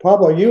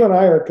 Pablo, you and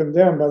I are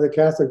condemned by the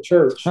Catholic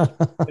Church, and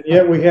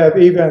yet we have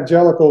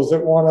evangelicals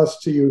that want us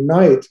to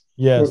unite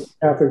with the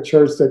Catholic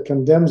Church that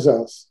condemns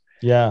us.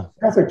 Yeah.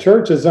 The Catholic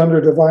Church is under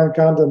divine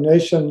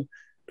condemnation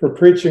for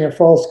preaching a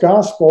false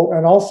gospel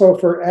and also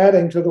for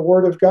adding to the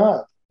Word of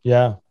God.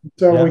 Yeah.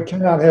 So we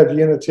cannot have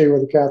unity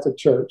with the Catholic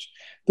Church.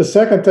 The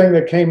second thing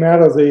that came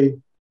out of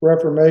the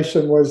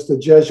Reformation was the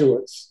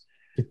Jesuits.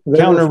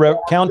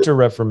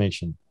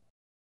 Counter-Reformation.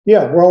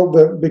 Yeah,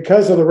 well,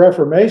 because of the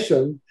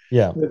Reformation,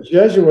 the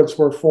Jesuits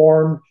were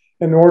formed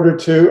in order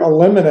to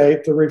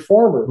eliminate the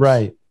reformers.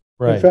 Right.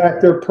 In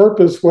fact, their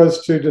purpose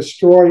was to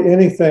destroy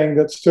anything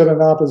that stood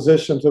in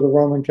opposition to the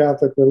Roman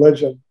Catholic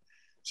religion.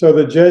 So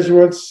the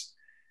Jesuits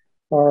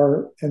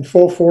are in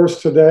full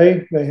force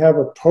today. They have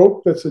a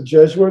pope that's a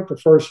Jesuit, the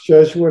first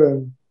Jesuit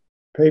in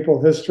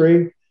papal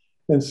history.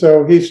 And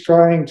so he's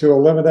trying to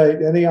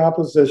eliminate any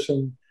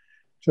opposition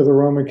to the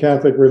Roman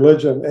Catholic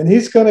religion. And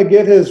he's going to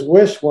get his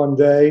wish one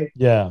day,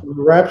 the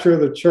rapture of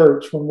the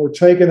church, when we're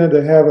taken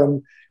into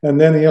heaven, and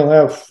then he'll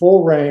have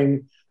full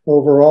reign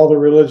over all the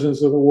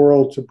religions of the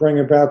world to bring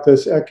about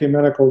this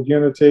ecumenical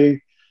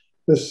unity,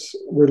 this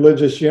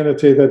religious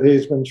unity that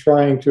he's been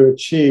trying to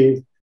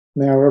achieve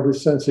now ever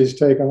since he's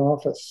taken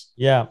office.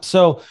 Yeah.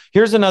 So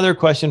here's another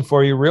question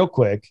for you real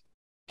quick.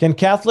 Can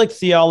Catholic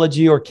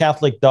theology or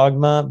Catholic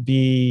dogma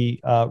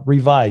be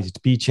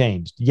revised, be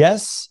changed?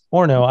 Yes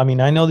or no? I mean,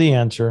 I know the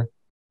answer.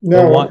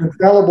 No,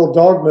 infallible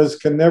dogmas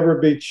can never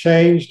be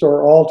changed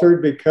or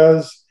altered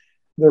because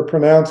they're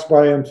pronounced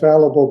by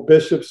infallible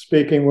bishops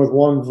speaking with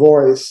one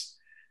voice.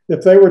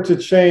 If they were to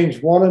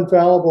change one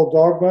infallible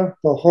dogma,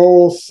 the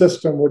whole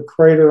system would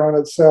crater on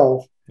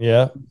itself.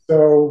 Yeah.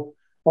 So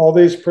all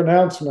these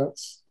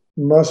pronouncements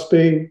must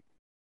be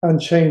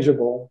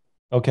unchangeable.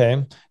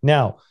 Okay.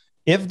 Now,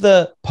 if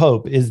the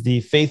Pope is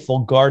the faithful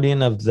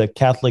guardian of the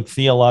Catholic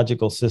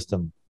theological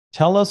system,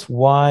 tell us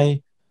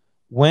why,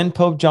 when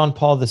Pope John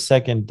Paul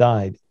II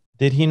died,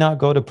 did he not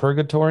go to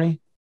purgatory?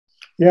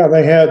 Yeah,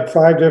 they had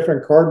 5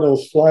 different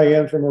cardinals fly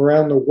in from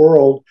around the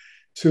world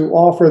to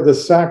offer the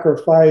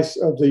sacrifice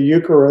of the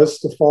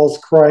Eucharist, the false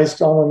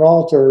Christ, on an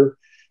altar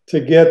to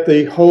get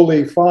the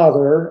Holy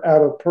Father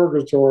out of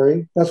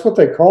purgatory. That's what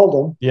they called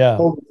him, Yeah.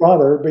 Holy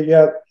Father, but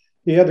yet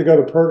he had to go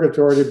to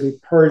purgatory to be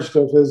purged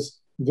of his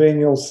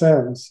venial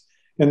sins.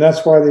 And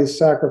that's why these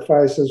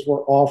sacrifices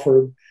were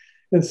offered.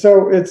 And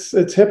so it's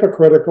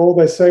hypocritical.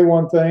 They say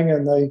one thing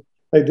and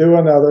they do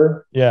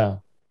another. Yeah.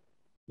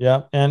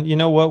 Yeah. And you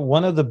know what?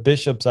 One of the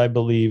bishops, I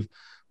believe,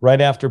 right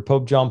after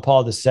Pope John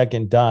Paul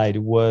II died,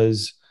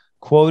 was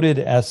quoted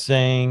as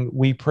saying,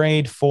 "We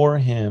prayed for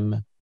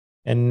him,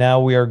 and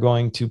now we are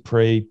going to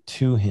pray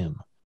to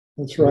him."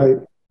 That's right.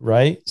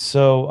 Right.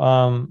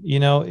 So,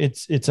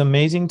 it's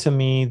amazing to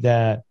me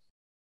that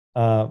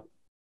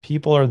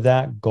people are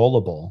that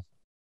gullible,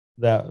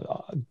 that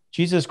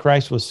Jesus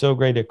Christ was so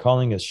great at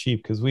calling us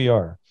sheep, because we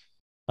are,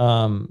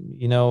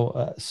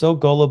 so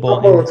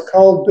gullible. Well, it's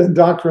called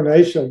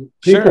indoctrination.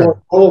 People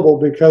are gullible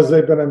because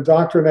they've been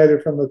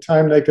indoctrinated from the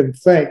time they can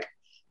think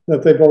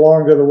that they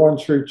belong to the one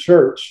true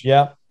church.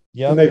 Yeah.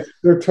 Yeah. And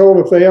they're told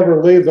if they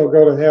ever leave, they'll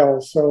go to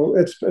hell. So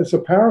it's a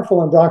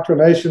powerful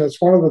indoctrination.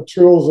 It's one of the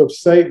tools of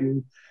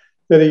Satan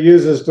that he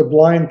uses to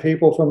blind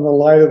people from the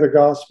light of the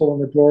gospel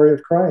and the glory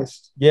of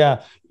Christ.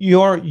 Yeah.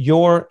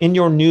 Your in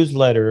your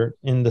newsletter,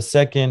 in the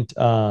second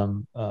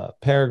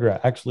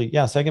paragraph,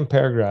 second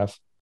paragraph,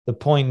 the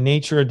point,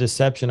 nature of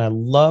deception. I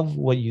love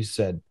what you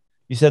said.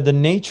 You said the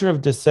nature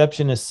of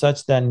deception is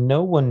such that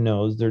no one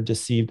knows they're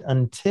deceived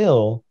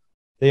until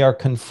they are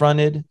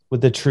confronted with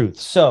the truth.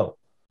 So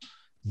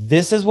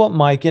this is what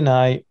Mike and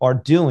I are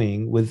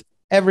doing with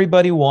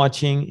everybody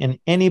watching and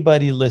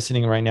anybody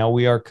listening right now.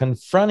 We are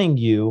confronting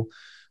you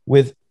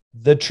with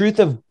the truth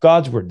of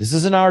God's word. This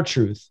isn't our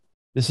truth.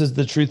 This is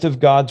the truth of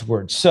God's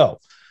word. So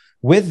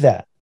with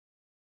that,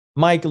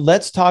 Mike,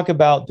 let's talk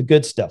about the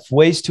good stuff,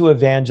 ways to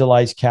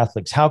evangelize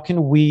Catholics. How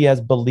can we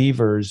as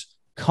believers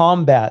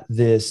combat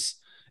this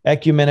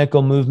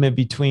ecumenical movement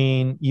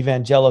between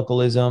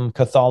evangelicalism,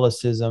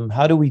 Catholicism?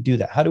 How do we do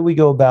that? How do we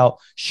go about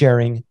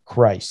sharing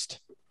Christ?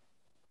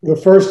 The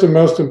first and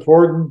most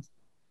important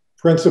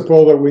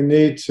principle that we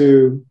need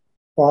to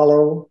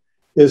follow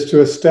is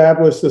to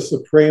establish the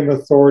supreme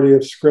authority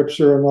of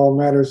Scripture in all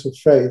matters of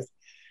faith.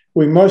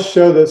 We must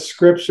show that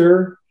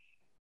Scripture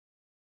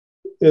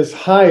is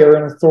higher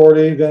in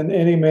authority than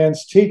any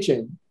man's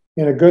teaching.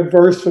 And a good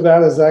verse for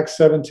that is Acts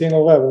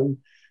 17:11,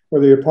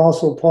 where the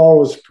Apostle Paul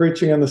was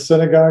preaching in the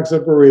synagogues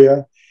of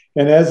Berea.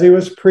 And as he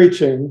was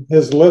preaching,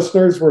 his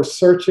listeners were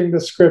searching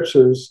the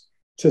Scriptures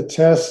to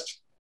test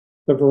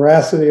the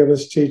veracity of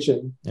his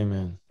teaching.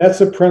 Amen. That's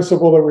a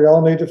principle that we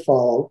all need to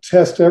follow.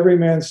 Test every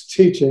man's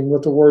teaching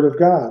with the Word of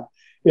God.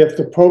 If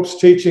the Pope's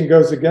teaching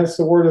goes against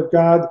the Word of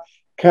God,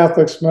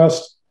 Catholics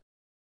must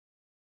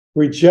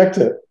reject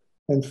it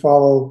and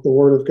follow the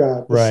Word of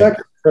God. The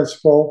second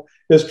principle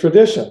is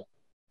tradition.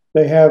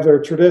 They have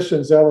their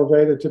traditions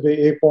elevated to be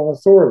equal in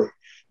authority.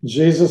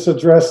 Jesus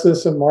addressed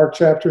this in Mark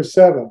chapter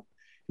 7.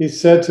 He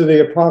said to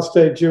the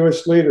apostate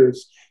Jewish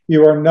leaders,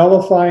 "You are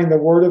nullifying the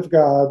Word of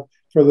God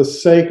for the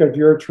sake of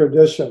your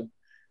tradition,"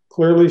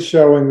 clearly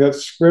showing that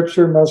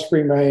Scripture must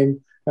remain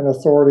an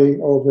authority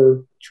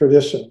over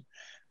tradition.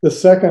 The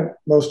second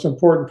most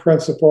important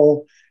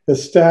principle,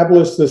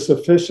 establish the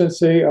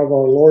sufficiency of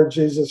our Lord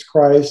Jesus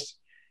Christ.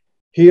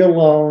 He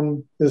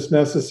alone is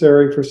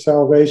necessary for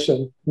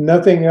salvation.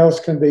 Nothing else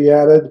can be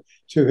added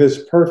to his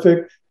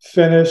perfect,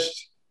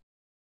 finished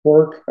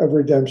work of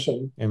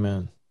redemption.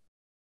 Amen.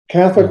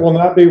 Catholic will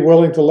not be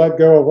willing to let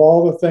go of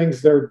all the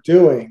things they're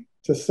doing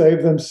to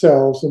save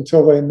themselves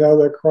until they know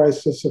that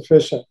Christ is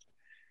sufficient.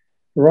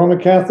 The Roman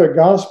Catholic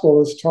gospel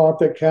is taught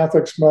that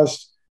Catholics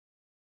must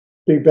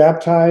be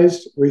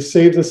baptized,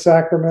 receive the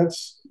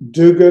sacraments,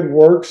 do good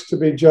works to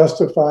be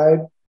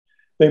justified.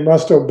 They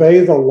must obey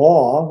the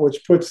law,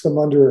 which puts them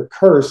under a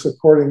curse,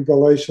 according to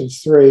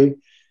Galatians 3,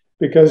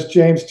 because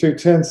James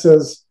 2:10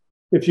 says,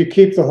 if you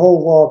keep the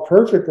whole law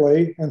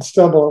perfectly and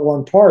stumble at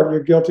one part, you're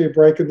guilty of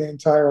breaking the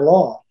entire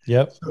law.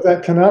 Yep. So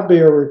that cannot be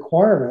a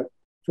requirement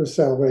for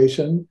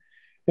salvation.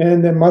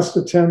 And they must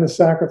attend the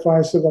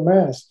sacrifice of the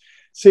Mass.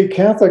 See,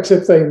 Catholics,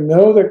 if they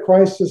know that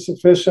Christ is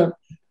sufficient,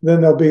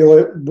 then they'll be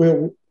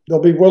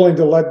willing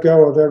to let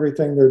go of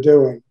everything they're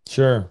doing.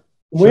 Sure.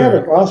 We have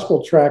a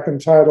gospel tract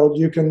entitled,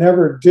 "You Can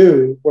Never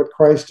Do What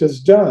Christ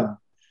Has Done."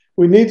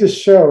 We need to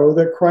show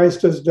that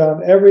Christ has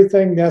done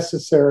everything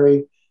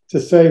necessary to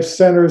save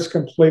sinners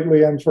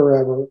completely and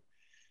forever.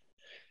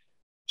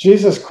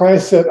 Jesus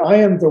Christ said, "I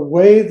am the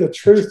way, the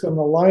truth, and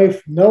the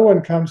life. No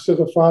one comes to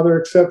the Father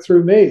except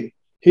through me."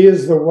 He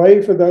is the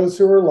way for those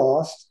who are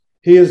lost.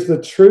 He is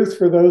the truth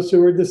for those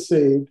who are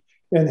deceived.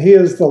 And he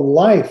is the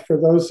life for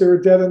those who are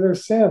dead in their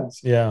sins.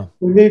 Yeah.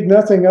 We need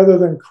nothing other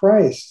than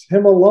Christ,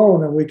 him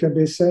alone, and we can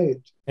be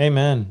saved.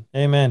 Amen.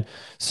 Amen.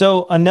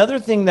 So another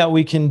thing that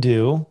we can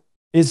do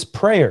is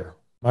prayer.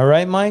 All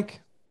right, Mike?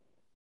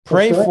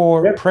 Pray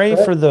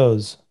for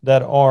those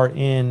that are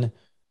in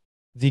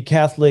the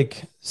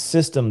Catholic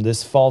system,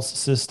 this false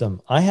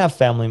system. I have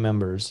family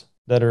members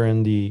that are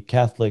in the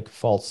Catholic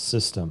false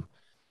system.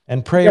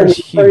 And prayer is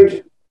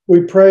huge.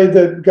 We pray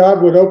that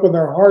God would open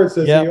their hearts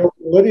as he opened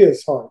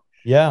Lydia's heart.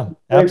 Yeah, Pray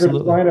for absolutely.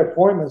 divine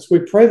appointments. We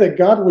pray that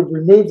God would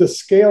remove the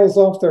scales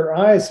off their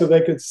eyes so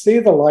they could see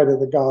the light of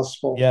the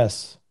gospel.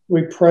 Yes.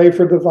 We pray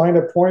for divine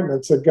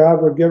appointments, that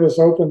God would give us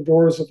open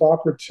doors of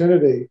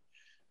opportunity.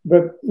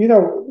 But,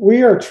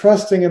 we are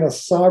trusting in a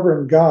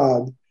sovereign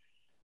God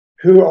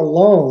who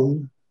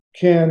alone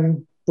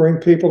can bring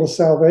people to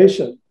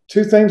salvation.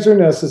 Two things are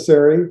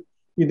necessary.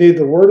 You need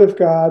the Word of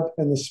God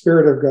and the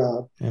Spirit of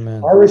God.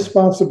 Amen. Our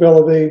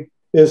responsibility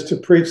is to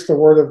preach the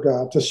Word of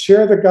God, to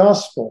share the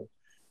gospel.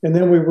 And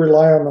then we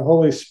rely on the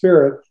Holy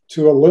Spirit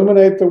to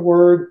illuminate the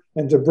Word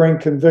and to bring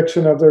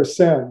conviction of their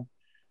sin.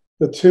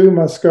 The two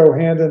must go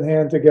hand in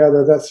hand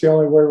together. That's the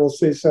only way we'll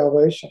see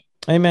salvation.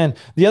 Amen.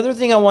 The other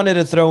thing I wanted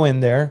to throw in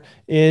there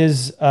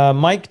is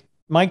Mike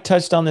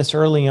touched on this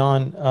early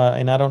on,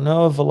 and I don't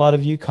know if a lot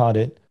of you caught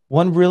it.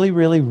 One really,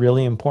 really,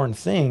 really important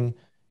thing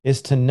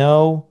is to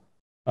know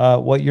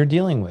what you're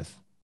dealing with.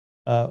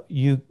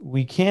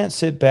 We can't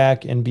sit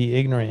back and be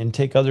ignorant and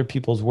take other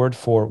people's word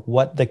for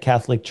what the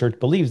Catholic Church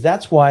believes.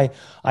 That's why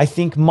I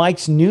think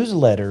Mike's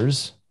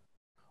newsletters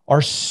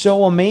are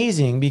so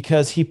amazing,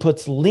 because he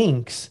puts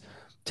links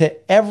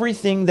to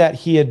everything that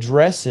he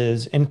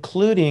addresses,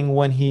 including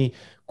when he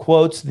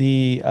quotes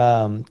the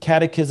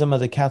Catechism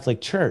of the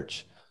Catholic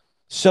Church.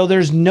 So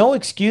there's no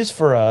excuse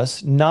for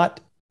us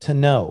not to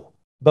know,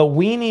 but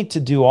we need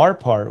to do our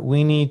part.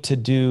 We need to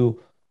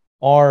do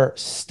our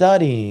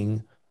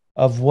studying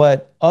of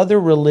what other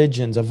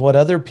religions, of what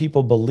other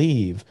people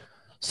believe,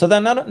 so that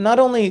not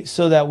only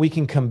so that we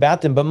can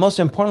combat them, but most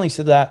importantly,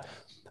 so that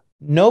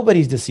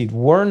nobody's deceived.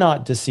 We're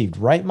not deceived,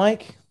 right,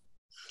 Mike?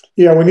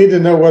 Yeah, we need to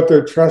know what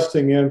they're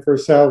trusting in for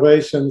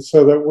salvation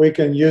so that we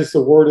can use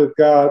the Word of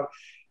God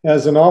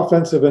as an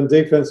offensive and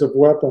defensive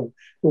weapon.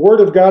 The Word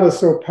of God is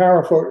so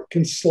powerful, it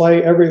can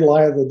slay every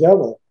lie of the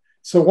devil.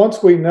 So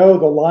once we know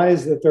the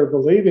lies that they're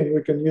believing,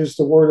 we can use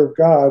the Word of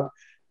God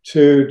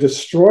to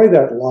destroy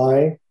that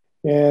lie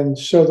and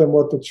show them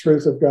what the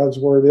truth of God's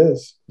Word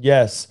is.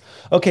 Yes.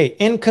 Okay,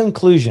 in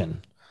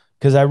conclusion,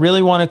 because I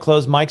really want to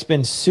close, Mike's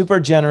been super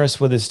generous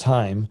with his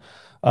time.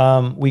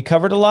 We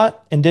covered a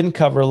lot and didn't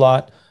cover a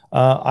lot.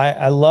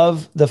 I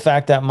love the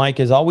fact that Mike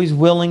is always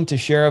willing to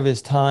share of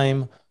his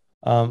time.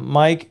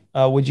 Mike,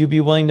 would you be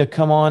willing to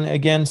come on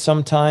again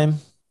sometime?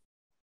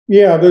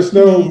 Yeah, there's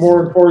no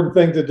more important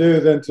thing to do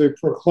than to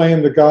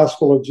proclaim the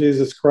gospel of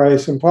Jesus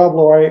Christ. And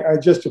Pablo, I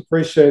just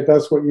appreciate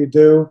that's what you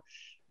do,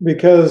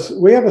 because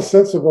we have a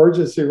sense of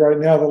urgency right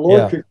now. The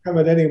Lord could come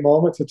at any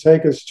moment to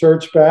take his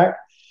church back.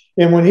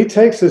 And when he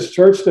takes his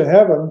church to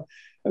heaven,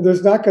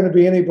 there's not going to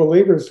be any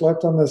believers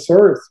left on this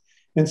earth.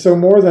 And so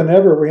more than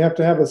ever, we have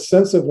to have a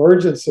sense of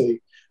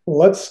urgency.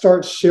 Let's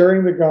start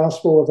sharing the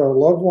gospel with our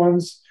loved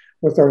ones,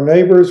 with our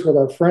neighbors, with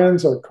our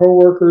friends, our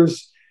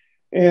coworkers.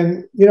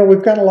 And,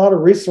 we've got a lot of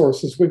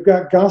resources. We've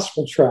got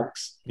gospel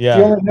tracts. Yeah. If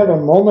you only have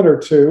a moment or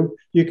two,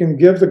 you can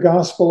give the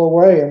gospel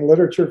away in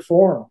literature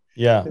form.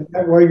 Yeah. And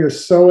that way you're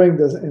sowing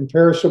the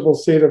imperishable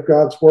seed of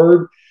God's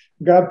word.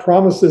 God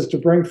promises to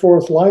bring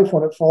forth life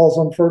when it falls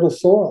on fertile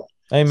soil.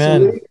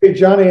 Amen. So we need to be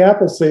Johnny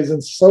Appleseeds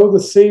and sow the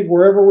seed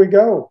wherever we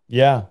go.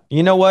 Yeah.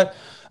 You know what?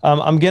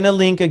 I'm going to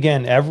link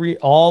again,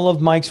 all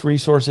of Mike's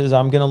resources.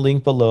 I'm going to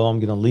link below. I'm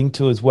going to link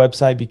to his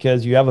website,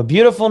 because you have a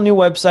beautiful new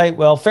website.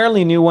 Well,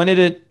 fairly new. When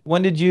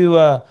did you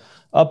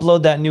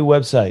upload that new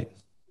website?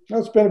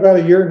 It's been about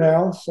a year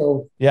now.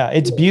 So yeah,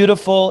 it's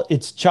beautiful.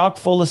 It's chock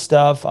full of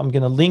stuff. I'm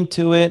going to link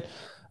to it.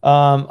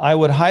 I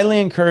would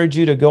highly encourage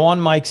you to go on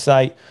Mike's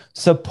site,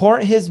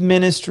 support his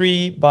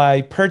ministry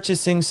by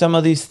purchasing some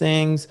of these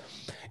things.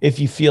 If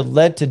you feel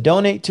led to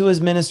donate to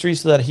his ministry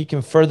so that he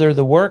can further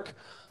the work,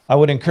 I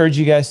would encourage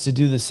you guys to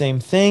do the same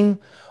thing.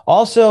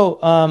 Also,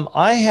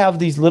 I have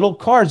these little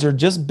cards. They're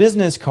just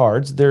business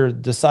cards. They're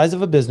the size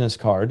of a business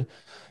card.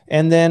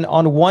 And then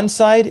on one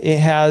side, it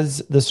has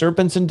the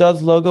Serpents and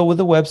Doves logo with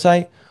the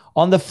website.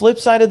 On the flip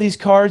side of these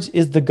cards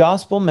is the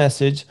gospel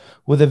message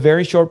with a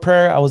very short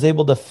prayer. I was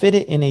able to fit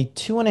it in a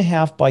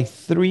 2.5 by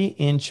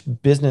 3-inch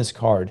business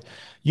card.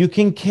 You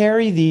can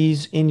carry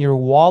these in your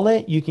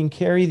wallet. You can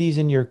carry these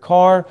in your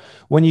car.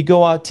 When you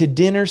go out to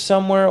dinner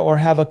somewhere or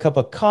have a cup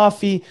of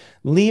coffee,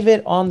 leave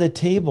it on the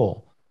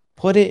table.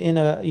 Put it in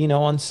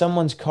on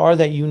someone's car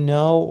that you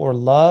know or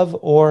love.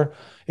 Or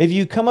if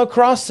you come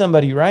across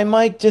somebody, right,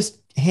 Mike, just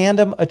hand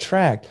them a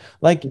tract.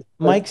 Like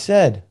Mike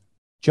said,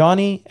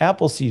 Johnny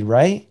Appleseed,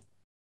 right?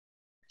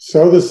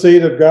 Sow the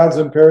seed of God's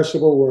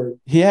imperishable word.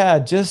 Yeah,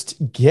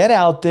 just get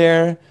out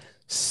there,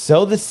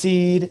 sow the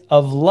seed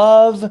of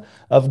love,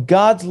 of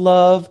God's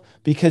love,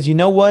 because you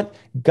know what?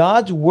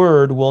 God's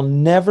word will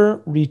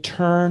never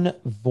return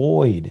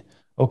void.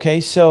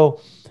 Okay,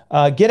 so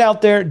get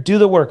out there, do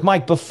the work.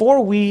 Mike,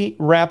 before we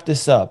wrap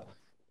this up,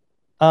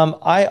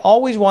 I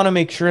always want to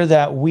make sure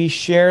that we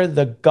share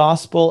the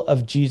gospel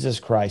of Jesus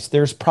Christ.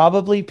 There's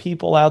probably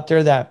people out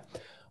there that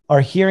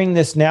are hearing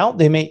this now.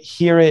 They may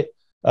hear it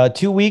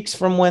 2 weeks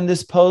from when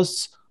this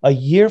posts, a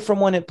year from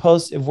when it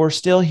posts, if we're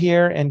still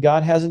here and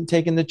God hasn't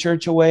taken the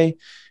church away,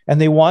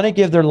 and they want to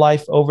give their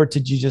life over to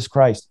Jesus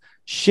Christ.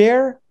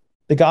 Share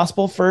the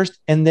gospel first,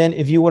 and then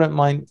if you wouldn't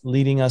mind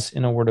leading us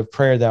in a word of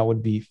prayer, that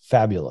would be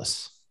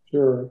fabulous.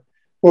 Sure.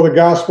 Well, the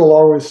gospel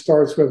always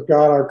starts with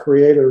God, our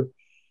creator.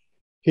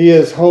 He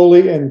is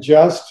holy and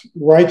just.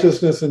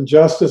 Righteousness and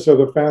justice are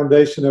the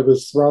foundation of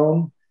his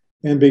throne.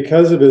 And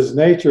because of his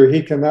nature,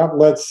 he cannot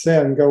let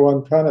sin go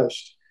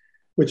unpunished,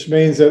 which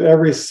means that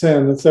every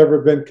sin that's ever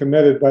been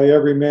committed by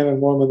every man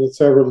and woman that's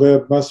ever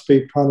lived must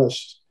be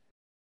punished.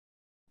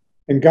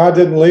 And God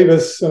didn't leave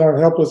us in our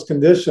helpless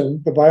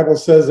condition. The Bible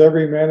says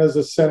every man is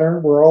a sinner.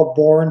 We're all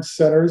born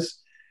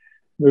sinners.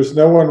 There's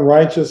no one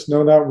righteous,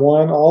 no, not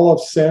one. All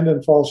have sinned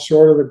and fall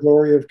short of the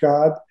glory of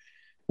God.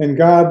 And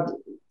God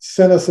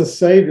sent us a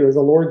Savior,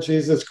 the Lord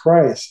Jesus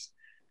Christ.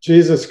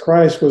 Jesus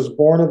Christ was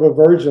born of a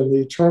virgin,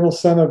 the eternal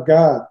Son of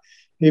God.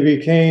 He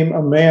became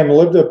a man,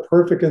 lived a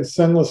perfect and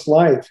sinless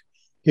life.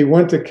 He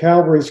went to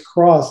Calvary's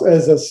cross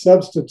as a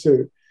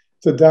substitute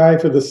to die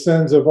for the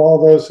sins of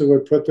all those who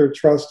would put their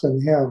trust in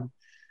him.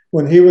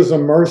 When he was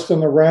immersed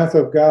in the wrath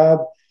of God,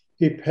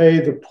 he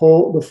paid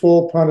the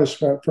full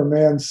punishment for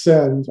man's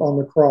sins on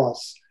the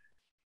cross.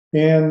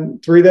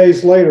 And 3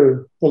 days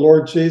later, the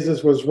Lord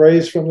Jesus was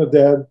raised from the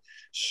dead,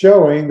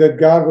 showing that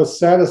God was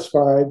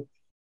satisfied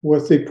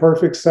with the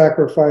perfect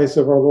sacrifice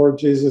of our Lord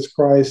Jesus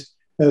Christ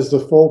as the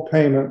full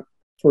payment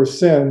for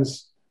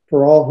sins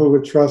for all who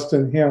would trust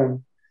in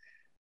him.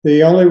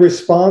 The only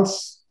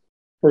response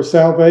for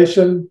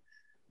salvation,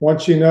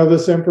 once you know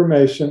this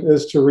information,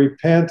 is to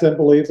repent and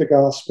believe the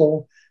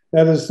gospel.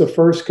 That is the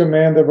first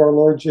command of our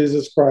Lord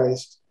Jesus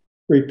Christ.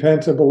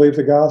 Repent and believe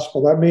the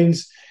gospel. That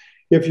means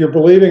if you're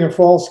believing a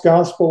false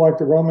gospel like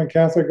the Roman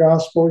Catholic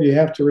gospel, you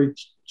have to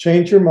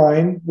change your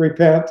mind,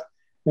 repent,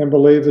 and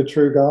believe the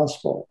true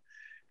gospel.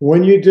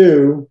 When you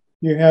do,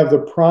 you have the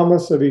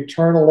promise of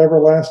eternal,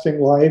 everlasting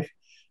life.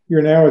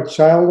 You're now a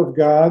child of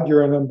God.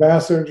 You're an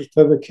ambassador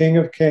to the King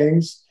of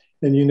Kings,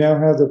 and you now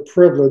have the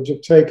privilege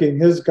of taking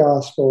his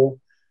gospel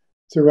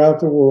throughout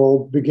the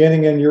world,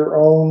 beginning in your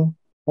own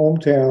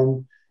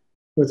hometown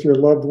with your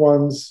loved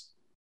ones,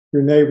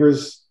 your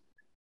neighbors,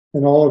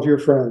 and all of your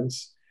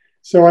friends.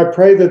 So I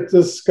pray that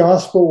this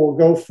gospel will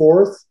go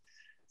forth.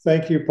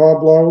 Thank you,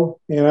 Pablo.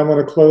 And I'm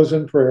going to close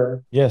in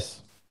prayer.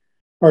 Yes.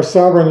 Our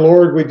sovereign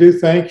Lord, we do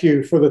thank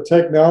you for the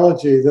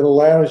technology that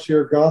allows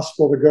your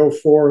gospel to go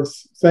forth.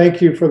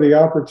 Thank you for the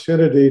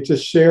opportunity to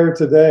share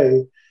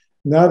today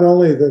not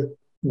only the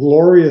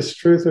glorious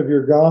truth of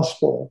your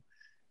gospel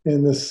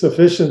and the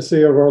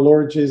sufficiency of our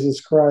Lord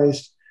Jesus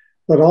Christ,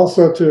 but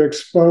also to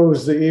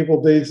expose the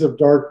evil deeds of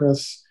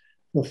darkness,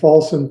 the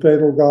false and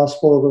fatal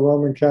gospel of the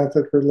Roman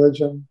Catholic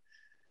religion.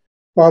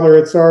 Father,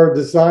 it's our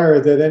desire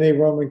that any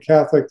Roman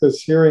Catholic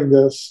that's hearing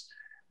this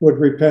would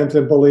repent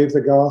and believe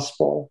the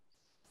gospel.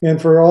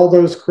 And for all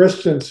those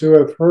Christians who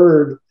have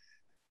heard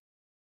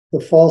the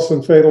false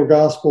and fatal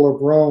gospel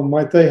of Rome,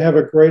 might they have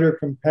a greater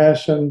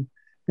compassion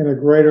and a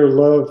greater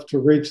love to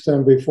reach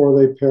them before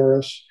they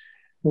perish.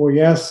 And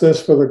we ask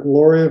this for the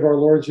glory of our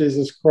Lord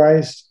Jesus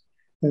Christ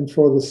and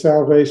for the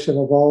salvation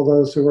of all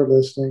those who are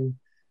listening.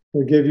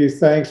 We give you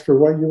thanks for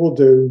what you will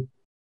do.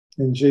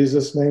 In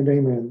Jesus' name,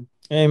 amen.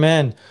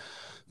 Amen.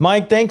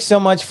 Mike, thanks so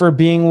much for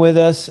being with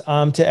us.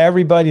 To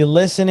everybody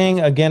listening,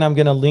 again, I'm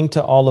going to link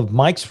to all of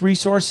Mike's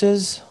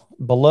resources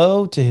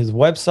below to his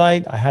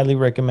website. I highly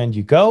recommend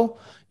you go,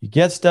 you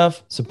get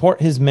stuff,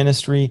 support his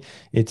ministry.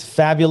 It's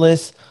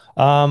fabulous.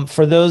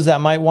 For those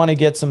that might want to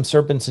get some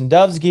Serpents and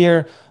Doves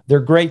gear, they're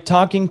great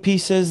talking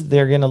pieces.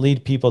 They're going to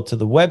lead people to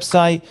the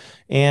website.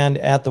 And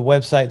at the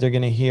website, they're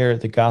going to hear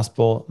the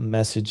gospel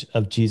message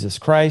of Jesus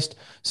Christ.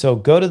 So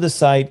go to the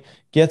site,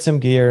 get some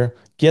gear,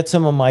 get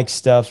some of Mike's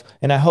stuff.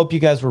 And I hope you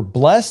guys were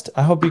blessed.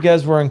 I hope you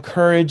guys were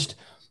encouraged.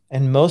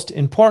 And most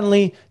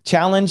importantly,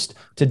 challenged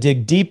to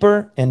dig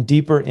deeper and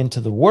deeper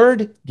into the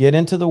word. Get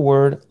into the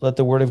word. Let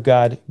the word of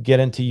God get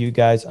into you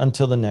guys.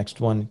 Until the next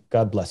one,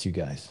 God bless you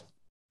guys.